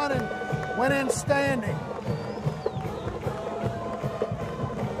tough running went in standing.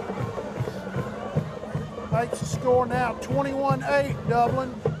 Makes the score now 21-8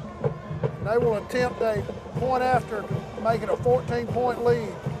 Dublin. They will attempt a point after to make it a 14-point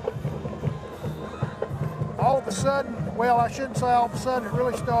lead. All of a sudden, well, I shouldn't say all of a sudden, it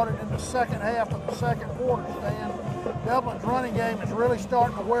really started in the second half of the second quarter, Stan. Dublin's running game is really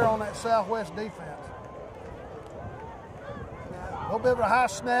starting to wear on that Southwest defense. A little bit of a high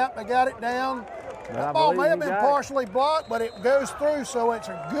snap, they got it down. That ball may have been partially blocked, but it goes through, so it's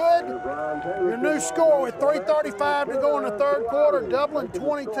a good, your new score with 3:35 to go in the third quarter. Dublin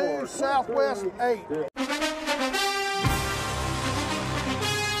 22, Southwest 8.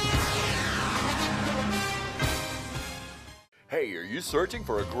 Hey, are you searching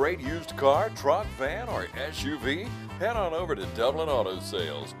for a great used car, truck, van, or SUV? Head on over to Dublin Auto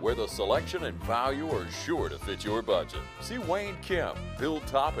Sales, where the selection and value are sure to fit your budget. See Wayne Kemp, Bill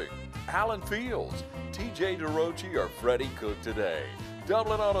Topic, Alan Fields, TJ DeRochi, or Freddie Cook today.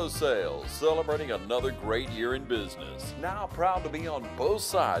 Dublin Auto Sales, celebrating another great year in business. Now proud to be on both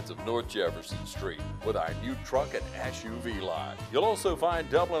sides of North Jefferson Street with our new truck and SUV lot. You'll also find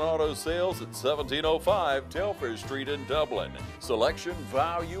Dublin Auto Sales at 1705 Telfair Street in Dublin. Selection,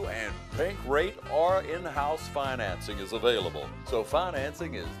 value, and bank rate or in-house financing is available, so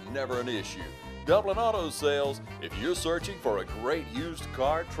financing is never an issue. Dublin Auto Sales, if you're searching for a great used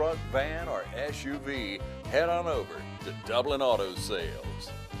car, truck, van, or SUV, head on over to Dublin Auto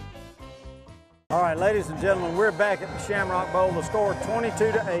Sales. All right, ladies and gentlemen, we're back at the Shamrock Bowl. The score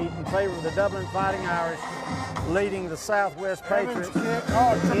 22-8 in favor of the Dublin Fighting Irish, leading the Southwest Patriots.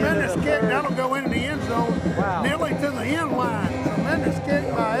 Oh, tremendous kick. That'll go into the end zone, nearly to the end line. Tremendous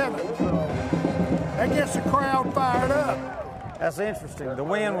kick by Evans. That gets the crowd fired up. That's interesting. The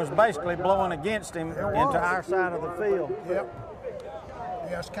wind was basically blowing against him into our side of the field. Yep.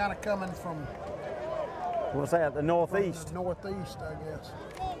 Yeah, it's kind of coming from... What's that, the northeast? The northeast, I guess.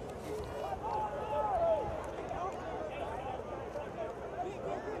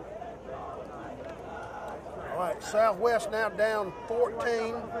 All right, Southwest now down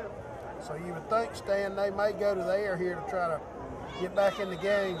 14. So you would think, Stan, they may go to the air here to try to get back in the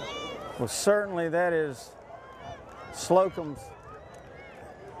game. Well, certainly that is Slocum's.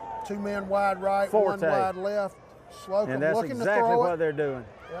 2 men wide right, forte. 1 wide left. Slocum and that's looking exactly to throw what it. They're doing.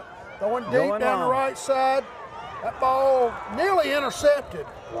 Yep. Going deep down the right side. That ball nearly intercepted.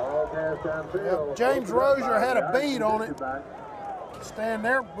 James Rozier had a bead on it. Stand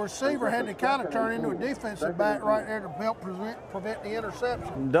there, receiver had to kind of turn into a defensive back right there to help prevent the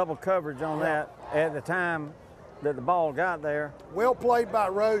interception. Double coverage on that at the time that the ball got there. Well played by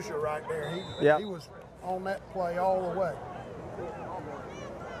Rozier right there. He was on that play all the way.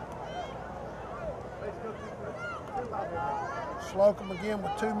 Slocum again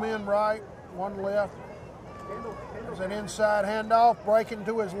with 2 men right, 1 left. There's an inside handoff, breaking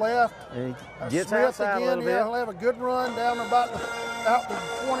to his left. He gets Smith outside again, a little bit. He'll have a good run down about out to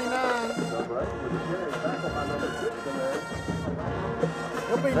 29.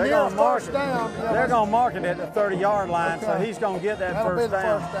 He'll be They're near gonna mark first it. down. Yeah, They're going to mark it at the 30-yard line, so Okay. he's going to get that That'll first be the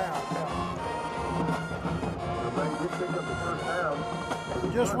down. first down. Yeah.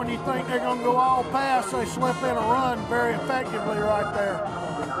 Just when you think they're going to go all pass, they slip in a run very effectively right there.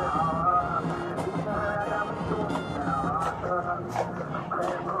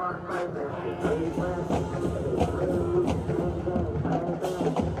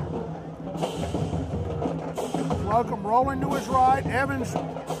 Slocum rolling to his right. Evans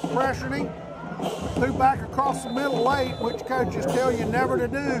pressuring him. Threw back across the middle late, which coaches tell you never to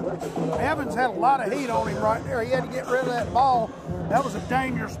do. Evans had a lot of heat on him right there. He had to get rid of that ball. That was a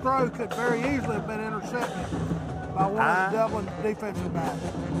dangerous throw. Could very easily have been intercepted by one of the Dublin defensive backs.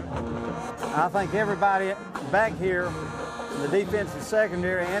 I think everybody back here, the defensive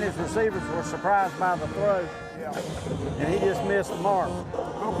secondary and his receivers were surprised by the throw. Yeah. And he just missed the mark.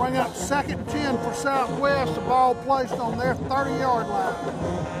 We'll bring up 2nd and 10 for Southwest. The ball placed on their 30-yard line.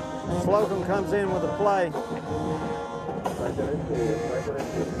 Slocum comes in with a play.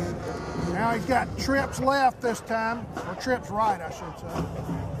 Now he's got trips left this time, or trips right, I should say.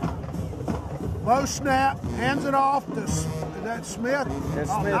 Low snap, hands it off to that Smith. That's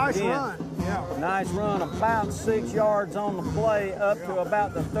Oh, Smith nice again. run. Yeah. Nice run, about 6 yards on the play, up to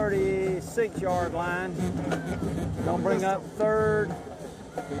about the 36-yard line. Gonna bring up 3rd.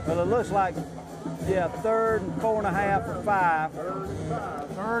 Well, it looks like, 3rd and 4.5 or 5.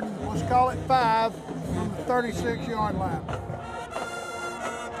 3rd, let's call it 5 from the 36-yard line.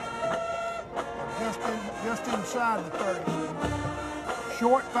 Just inside the 30.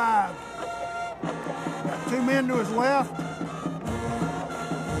 Short 5. Got 2 men to his left.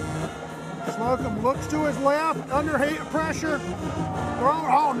 Slocum looks to his left, under heat pressure. Thrown.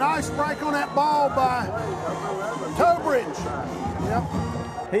 Oh, nice break on that ball by Tobridge. Yep.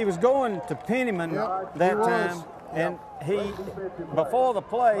 He was going to Pennyman that time, and he, before the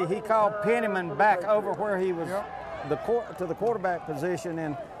play, he called Pennyman back over where he was to the quarterback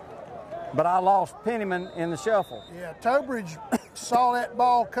position, but I lost Pennyman in the shuffle. Yeah, Tobridge saw that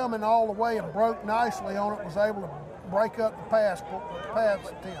ball coming all the way and broke nicely on it, was able to break up the pass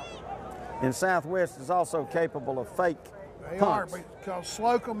attempt. And Southwest is also capable of fake They punts. are, because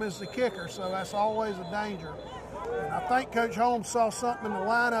Slocum is the kicker, so that's always a danger. And I think Coach Holmes saw something in the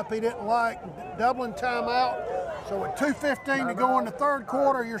lineup he didn't like. Dublin timeout. So with 2:15 to go in the 3rd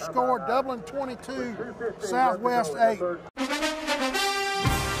quarter, your score, Dublin 22, Southwest 8.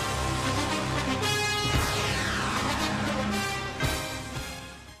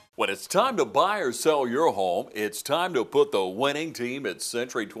 When it's time to buy or sell your home, it's time to put the winning team at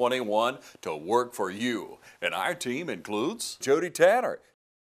Century 21 to work for you. And our team includes Jody Tanner,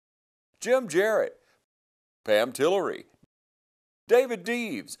 Jim Jarrett, Pam Tillery, David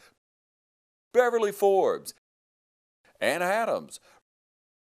Deeves, Beverly Forbes, Ann Adams,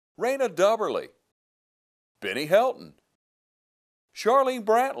 Raina Dubberly, Benny Helton, Charlene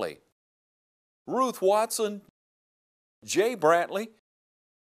Brantley, Ruth Watson, Jay Brantley,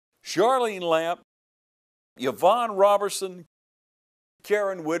 Charlene Lamp, Yvonne Robertson,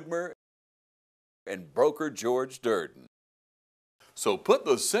 Karen Widmer, and broker George Durden. So put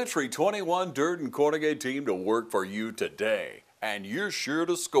the Century 21 Durden Cornegay team to work for you today, and you're sure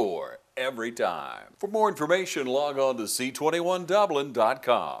to score every time. For more information, log on to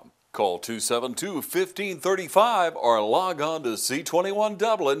c21dublin.com. Call 272-1535 or log on to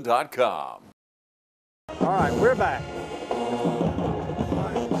c21dublin.com. All right, we're back.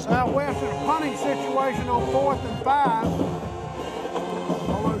 Southwest in a punting situation on 4th and 5.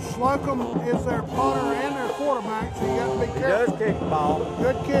 Although Slocum is their punter and their quarterback, so you got to be careful. He does kick the ball.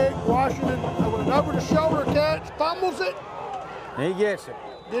 Good kick. Washington with an over-the-shoulder catch, fumbles it. He gets it.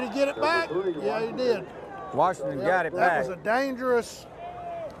 Did he get it back? Yeah, he did. Washington got it That back. was a dangerous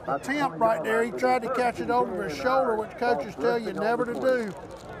attempt right there. He tried to catch it over his shoulder, which coaches tell you never to do.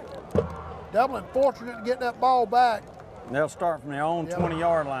 Dublin fortunate to get that ball back. They'll start from their own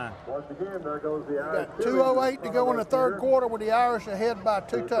 20-yard line. Once again, there goes the Irish. Got 2:08 to go in the third quarter with the Irish ahead by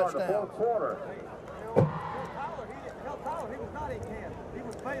 2 touchdowns.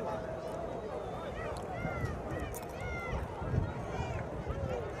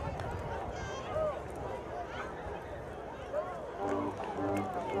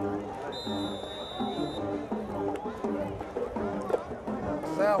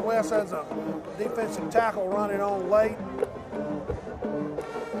 Southwest has a defensive tackle running on late.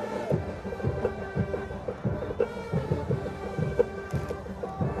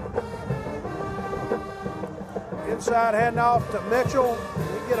 Inside handoff to Mitchell.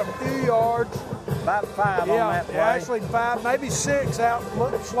 He get a few yards. About 5 on that play. Actually 5, maybe 6 out,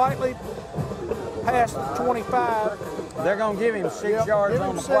 slightly past the 25. They're going to give him 6 yards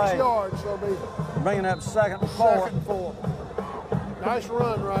on the play. Give him 6 yards, so be bringing up 2nd and 4. 2nd and 4. Nice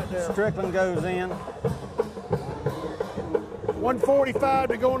run right there. Strickland goes in. 1:45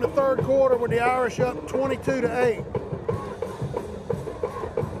 to go in the third quarter with the Irish up 22-8.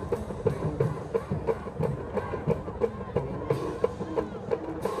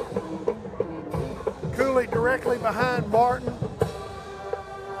 Cooley directly behind Martin.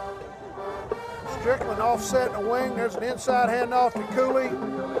 Strickland offset in the wing. There's an inside handoff to Cooley.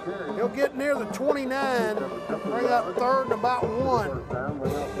 He'll get near the 29, bring up 3rd and about 1.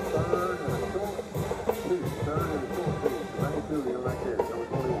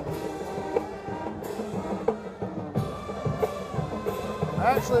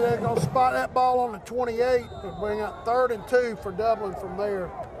 Actually, they're going to spot that ball on the 28 and bring up 3rd and 2 for Dublin from there.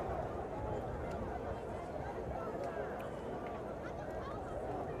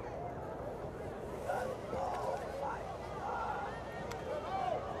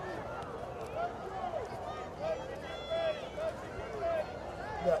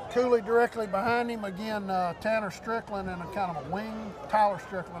 Got Cooley directly behind him. Again, Tanner Strickland in a kind of a wing. Tyler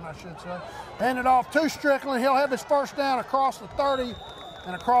Strickland, I should say. Hand it off to Strickland. He'll have his first down across the 30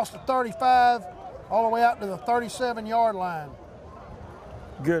 and across the 35, all the way out to the 37-yard line.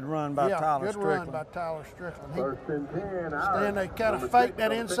 Good run by Tyler Strickland. Good run by Tyler Strickland. First and 10. Stan, they kind of faked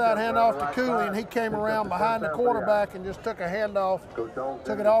that inside handoff to Cooley, and he came around behind the quarterback and just took a handoff,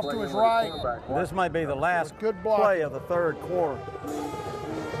 took it off to his right. This may be the last play of the third quarter.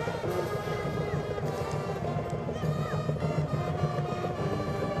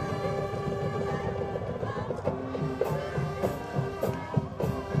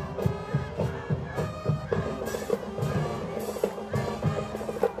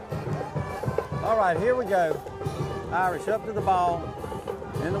 All right, here we go. Irish up to the ball.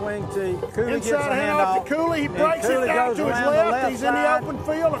 In the wing tee. Cooley gets a handoff to Cooley. He breaks it down to his left. He's in the open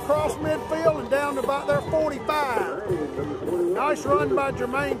field, across midfield, and down to about their 45. Nice run by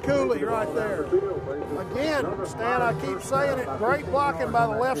Jermaine Cooley right there. Again, Stan, I keep saying it, great blocking by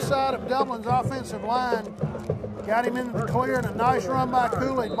the left side of Dublin's offensive line. Got him into the clear, and a nice run by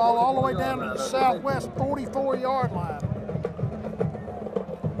Cooley. Ball all the way down to the Southwest 44-yard line.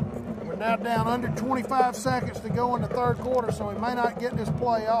 Now down under 25 seconds to go in the third quarter, so he may not get this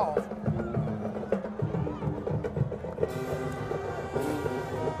play off.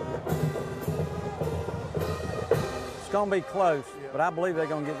 It's going to be close, but I believe they're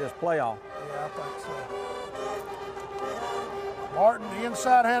going to get this play off. Yeah, I think so. Martin, the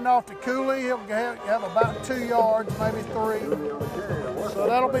inside handoff to Cooley. He'll have about 2 yards, maybe 3. So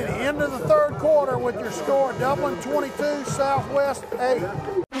that'll be the end of the third quarter with your score, Dublin 22, Southwest 8.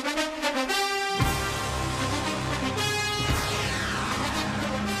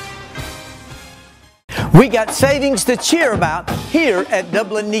 We got savings to cheer about here at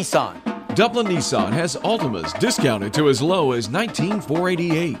Dublin Nissan. Dublin Nissan has Altimas discounted to as low as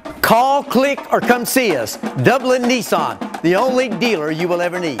 $19,488. Call, click, or come see us. Dublin Nissan, the only dealer you will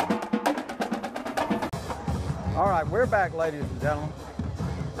ever need. All right, we're back, ladies and gentlemen.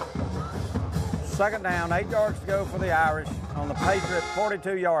 2nd down, 8 yards to go for the Irish on the Patriots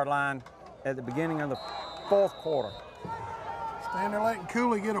 42-yard line at the beginning of the fourth quarter. And they're letting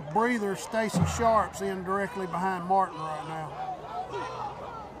Cooley get a breather. Stacy Sharp's in directly behind Martin right now.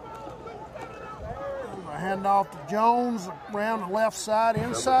 A handoff to Jones around the left side,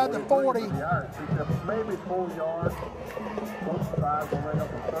 inside the 40. Maybe 4 yards. Both sides will bring up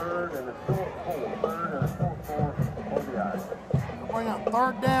a 3rd and a short 4. 3rd and a short 4 for the Irish. Bring up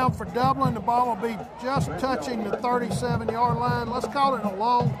 3rd down for Dublin. The ball will be just touching the 37-yard line. Let's call it a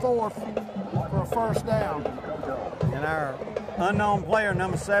long 4th for a first down. And our unknown player,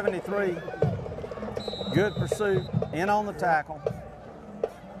 number 73, good pursuit, in on the tackle.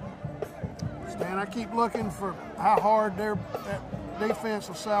 Stan, I keep looking for how hard that defense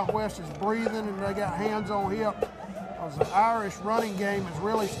of Southwest is breathing, and they got hands on hip because the Irish running game is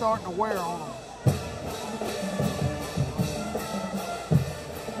really starting to wear on them.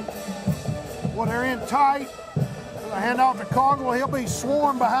 Well, they're in tight. The handoff to Cogwell. He'll be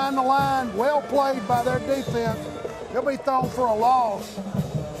swarmed behind the line. Well played by their defense. He'll be thrown for a loss. It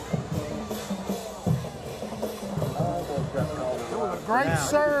was a great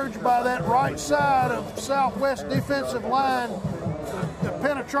surge by that right side of Southwest defensive line. The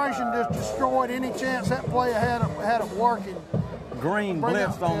penetration just destroyed any chance that play had of working. Green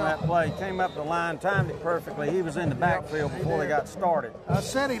blitzed on that play, came up the line, timed it perfectly. He was in the backfield before they got started. I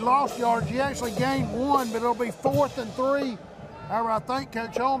said he lost yards. He actually gained 1, but it'll be 4th and 3. However, I think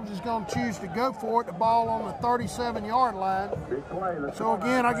Coach Holmes is going to choose to go for it, the ball on the 37-yard line. So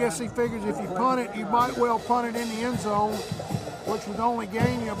again, I guess he figures if you punt it, you might well punt it in the end zone, which would only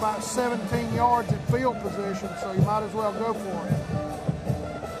gain you about 17 yards in field position, so you might as well go for it.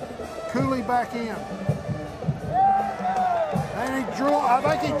 Cooley back in. And I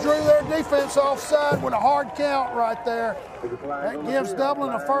think he drew their defense offside with a hard count right there. That gives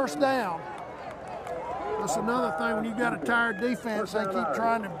Dublin a first down. That's another thing, when you've got a tired defense, they keep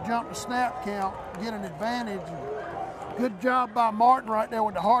trying to jump the snap count, get an advantage. Good job by Martin right there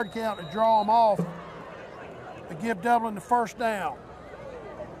with the hard count to draw them off to give Dublin the first down.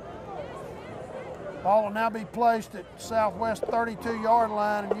 Ball will now be placed at Southwest 32-yard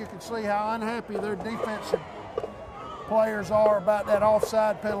line, and you can see how unhappy their defensive players are about that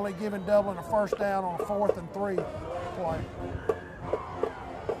offside penalty, giving Dublin a first down on a 4th and 3 play.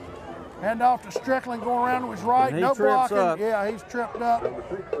 Hand off to Strickland, going around to his right, no blocking. Up. Yeah, he's tripped up.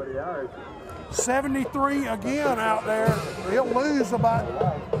 73 again out there. He'll lose about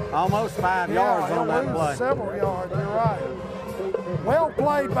almost 5 yards on that play. Several yards, you're right. Well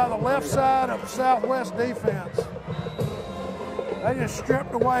played by the left side of Southwest defense. They just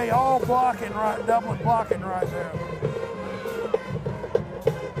stripped away all blocking right, Dublin blocking right there.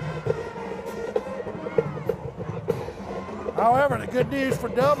 However, the good news for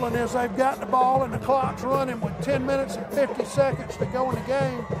Dublin is they've got the ball and the clock's running with 10 minutes and 50 seconds to go in the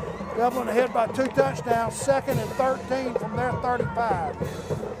game. Dublin ahead by 2 touchdowns, 2nd and 13 from their 35.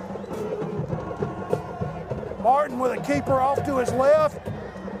 Martin with a keeper off to his left.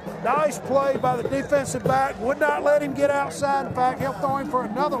 Nice play by the defensive back. Would not let him get outside. In fact, he'll throw him for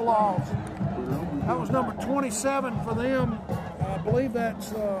another loss. That was number 27 for them. I believe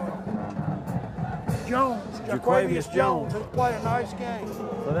that's Jones. Jaquavius Jones. He's played a nice game.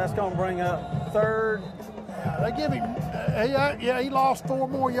 So that's going to bring up 3rd. Yeah, they give him, he lost 4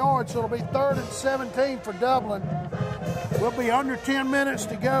 more yards, so it'll be 3rd and 17 for Dublin. We'll be under 10 minutes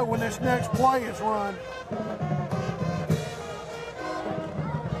to go when this next play is run.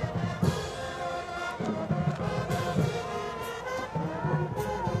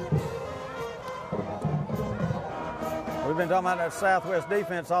 We've been talking about that Southwest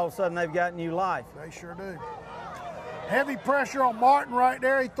defense. All of a sudden, they've got new life. They sure do. Heavy pressure on Martin right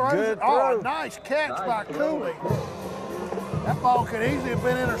there. He throws Good it. throw. Oh, nice catch by Cooley. That ball could easily have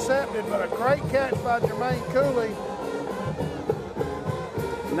been intercepted, but a great catch by Jermaine Cooley.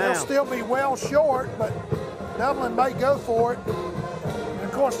 They'll still be well short, but Dublin may go for it. And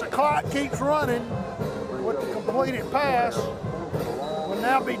of course, the clock keeps running with the completed pass. Will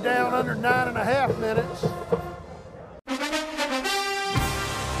now be down under 9.5 minutes.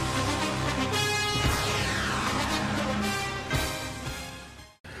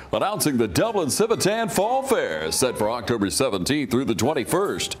 Announcing the Dublin Civitan Fall Fair, set for October 17th through the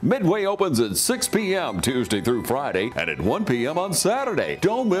 21st. Midway opens at 6 p.m. Tuesday through Friday and at 1 p.m. on Saturday.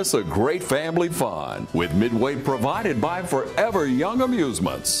 Don't miss a great family fun, with Midway provided by Forever Young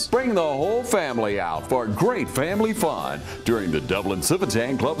Amusements. Bring the whole family out for great family fun during the Dublin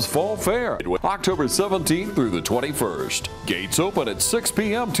Civitan Club's Fall Fair, October 17th through the 21st. Gates open at 6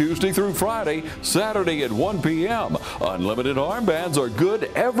 p.m. Tuesday through Friday, Saturday at 1 p.m. Unlimited armbands are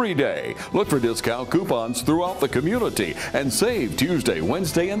good every day. Look for discount coupons throughout the community and save Tuesday,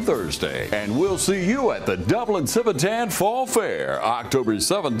 Wednesday, and Thursday. And we'll see you at the Dublin Civitan Fall Fair, October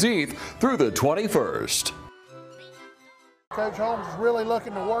 17th through the 21st. Coach Holmes is really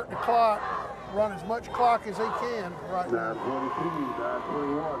looking to work the clock, run as much clock as he can right now. 9:22,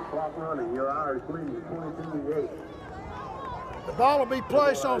 9:21, clock running. Your Irish leading 22-8. The ball will be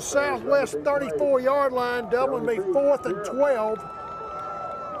placed on Southwest 34-yard line. Dublin will be 4th and 12.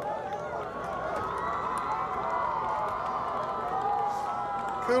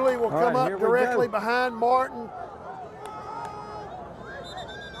 Cooley will come up directly behind Martin.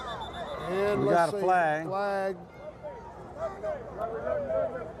 And we got a flag.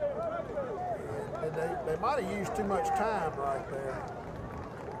 They might have used too much time right there.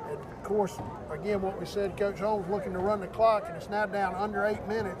 Of course, again, what we said, Coach Holmes looking to run the clock, and it's now down under 8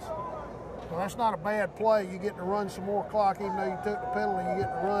 minutes. Well, that's not a bad play. You get to run some more clock, even though you took the penalty. You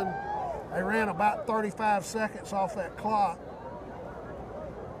get to run. They ran about 35 seconds off that clock.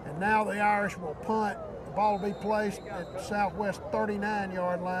 And now the Irish will punt. The ball will be placed at the Southwest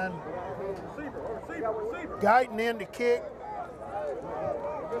 39-yard line. Guyton in to kick.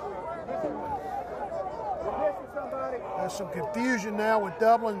 There's some confusion now with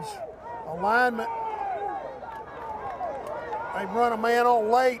Dublin's alignment. They run a man on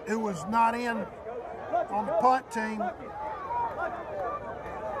late who was not in on the punt team.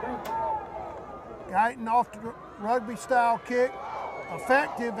 Guyton off the rugby-style kick.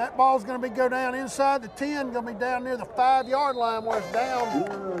 Effective. That ball's going to go down inside the 10, going to be down near the 5-yard line where it's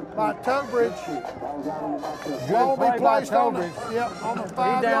down by Towbridge. Ball will be placed on the 5-yard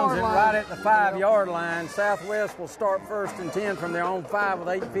line. He downs it right at the 5-yard line. Southwest will start 1st and 10 from their own 5 with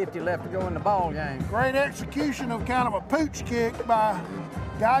 8:50 left to go in the ball game. Great execution of kind of a pooch kick by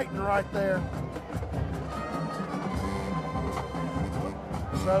Guyton right there.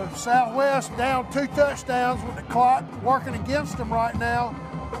 So Southwest down 2 touchdowns with the clock working against them right now.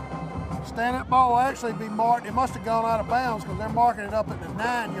 Stand-up ball will actually be marked. It must have gone out of bounds because they're marking it up at the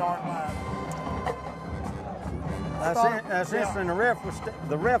 9-yard line. That's interesting.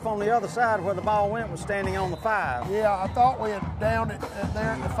 The ref on the other side where the ball went was standing on the 5. Yeah, I thought we had downed it there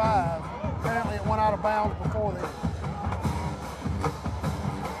at the 5. Apparently it went out of bounds before then.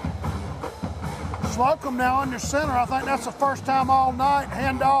 Slocum now under center. I think that's the first time all night.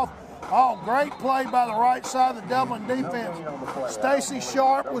 Handoff. Oh, great play by the right side of the Dublin defense. Stacy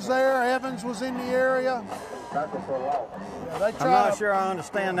Sharp was there. Evans was in the area. I'm not sure I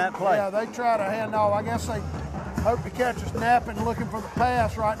understand that play. Yeah, they try to hand off. I guess they hope the catcher's napping, looking for the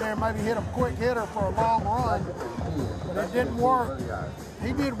pass right there, maybe hit a quick hitter for a long run. But it didn't work.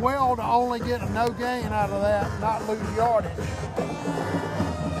 He did well to only get a no gain out of that, not lose yardage.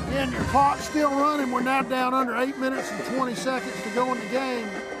 Again, your clock's still running. We're now down under 8 minutes and 20 seconds to go in the game.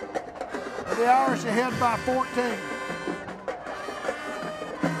 The Irish ahead by 14.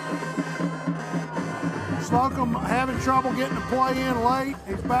 Slocum having trouble getting the play in late.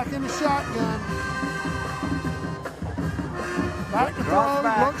 He's back in the shotgun. Back to throw,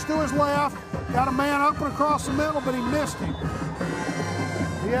 looks to his left. Got a man open across the middle, but he missed him.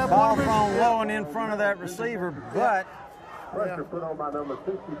 Ball thrown low and in front of that receiver, but Pressure put on by number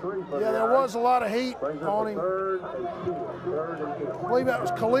 63. Yeah, there was a lot of heat on him. I believe that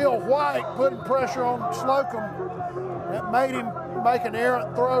was Khalil White putting pressure on Slocum. That made him make an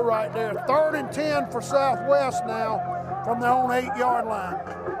errant throw right there. 3rd and 10 for Southwest now from their own 8-yard line.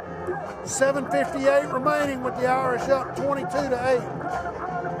 7:58 remaining with the Irish up 22-8.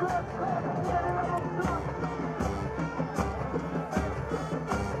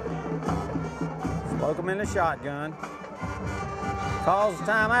 Slocum in the shotgun. Calls a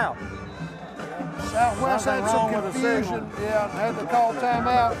timeout. Southwest had some confusion. Yeah, had to call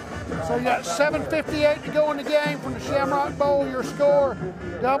timeout. So you got 7:58 to go in the game from the Shamrock Bowl. Your score,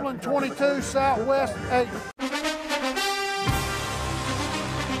 Dublin 22, Southwest 8.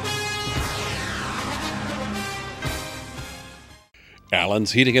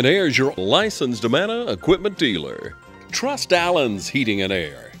 Allen's Heating and Air is your licensed Amana equipment dealer. Trust Allen's Heating and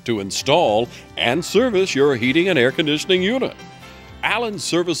Air to install and service your heating and air conditioning unit. Allen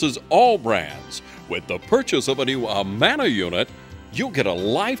services all brands. With the purchase of a new Amana unit, you'll get a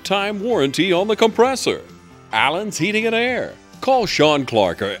lifetime warranty on the compressor. Allen's Heating and Air. Call Sean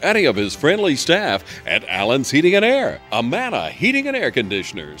Clark or any of his friendly staff at Allen's Heating and Air. Amana Heating and Air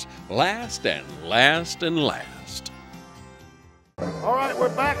Conditioners. Last and last and last. All right,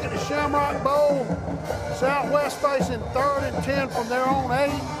 we're back at the Shamrock Bowl. Southwest facing 3rd and 10 from their own 8.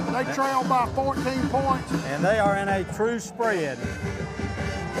 They trail by 14 points. And they are in a true spread.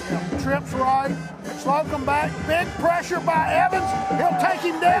 Trips right. Slocum back. Big pressure by Evans. He'll take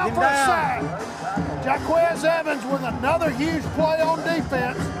him down for a sack. Jaquez Evans with another huge play on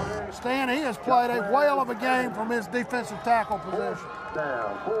defense. Stan, he has played a whale of a game from his defensive tackle position.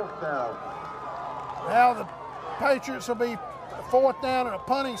 Now the Patriots will be 4th down in a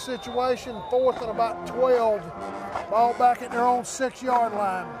punting situation, 4th and about 12. Ball back at their own 6-yard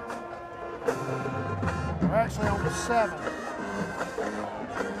line. They're actually on the 7.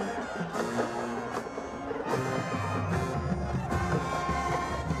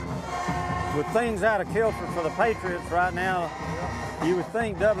 With things out of kilter for the Patriots right now, you would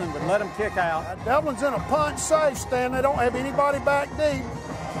think Dublin would let them kick out. Dublin's in a punt safe stand. They don't have anybody back deep.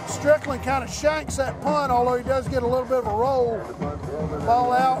 Strickland kind of shanks that punt, although he does get a little bit of a roll.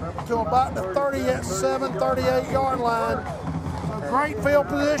 Ball out to about the 38-yard line. So Great field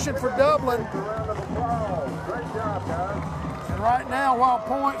position for Dublin. And right now, while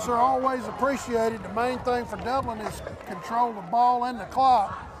points are always appreciated, the main thing for Dublin is control the ball and the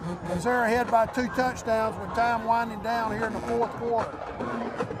clock, as they're ahead by 2 touchdowns with time winding down here in the 4th quarter.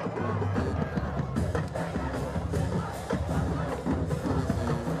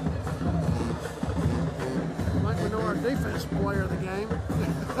 I think we know our defensive player of the game.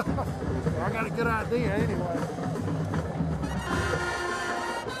 I got a good idea anyway.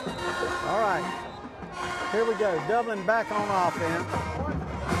 All right, here we go. Dublin back on offense.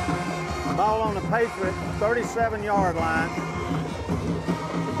 Ball on the Patriots 37-yard line.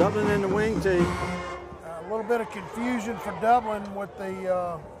 Dublin in the wing tee. A little bit of confusion for Dublin with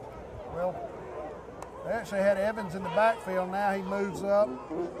the, well, they actually had Evans in the backfield. Now he moves up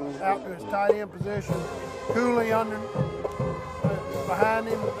out to his tight end position. Cooley under behind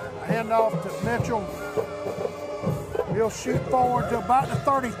him, handoff to Mitchell. He'll shoot forward to about the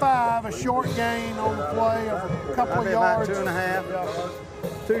 35, a short gain on the play of a couple of yards. About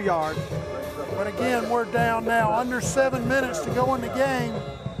 2.5, 2 yards. But again, we're down now under 7 minutes to go in the game.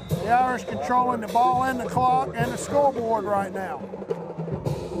 The Irish controlling the ball and the clock and the scoreboard right now.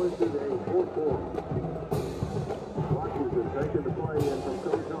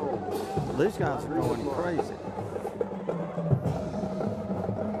 These guys are going crazy.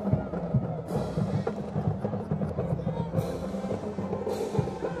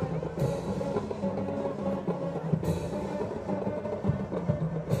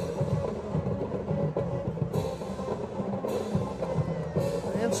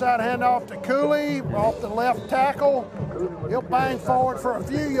 Inside handoff to Cooley, off the left tackle. He'll bang forward for a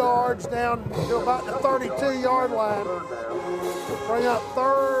few yards down to about the 32-yard line. Bring up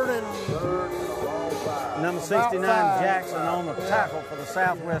 3rd and number 69, Jackson, on the tackle for the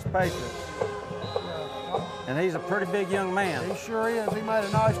Southwest Patriots. And he's a pretty big young man. He sure is. He made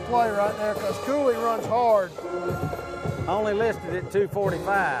a nice play right there because Cooley runs hard. Only listed at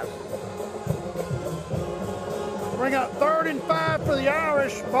 245. Bring up 3rd and 5 for the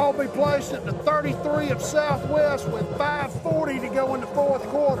Irish. Ball be placed at the 33 of Southwest with 5:40 to go in the 4th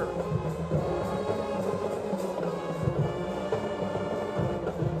quarter.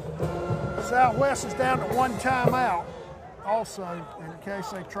 Southwest is down to 1 timeout. Also, in case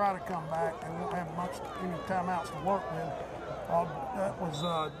they try to come back, they won't have any timeouts to work with. That was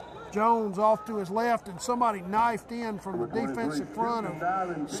Jones off to his left, and somebody knifed in from the defensive front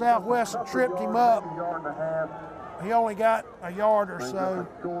of Southwest and tripped him up. He only got a yard or so.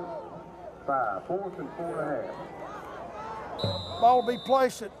 4th and 4.5. Ball will be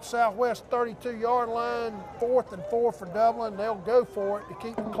placed at Southwest 32-yard line, 4th and 4 for Dublin. They'll go for it to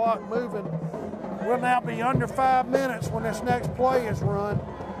keep the clock moving. We'll now be under 5 minutes when this next play is run.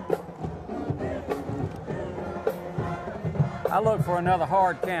 I look for another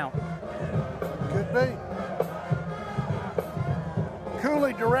hard count. Could be.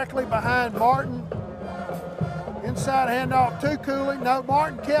 Cooley directly behind Martin. Inside handoff to Cooley. No,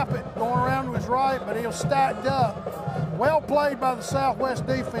 Martin kept it going around to his right, but he'll stacked up. Well played by the Southwest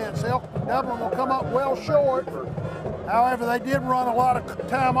defense. Dublin will come up well short. However, they did run a lot of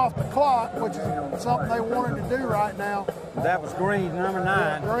time off the clock, which is something they wanted to do right now. That was Green, number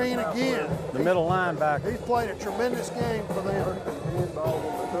 9. Green again. The middle linebacker. He's played a tremendous game for them.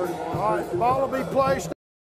 All right, ball will be placed.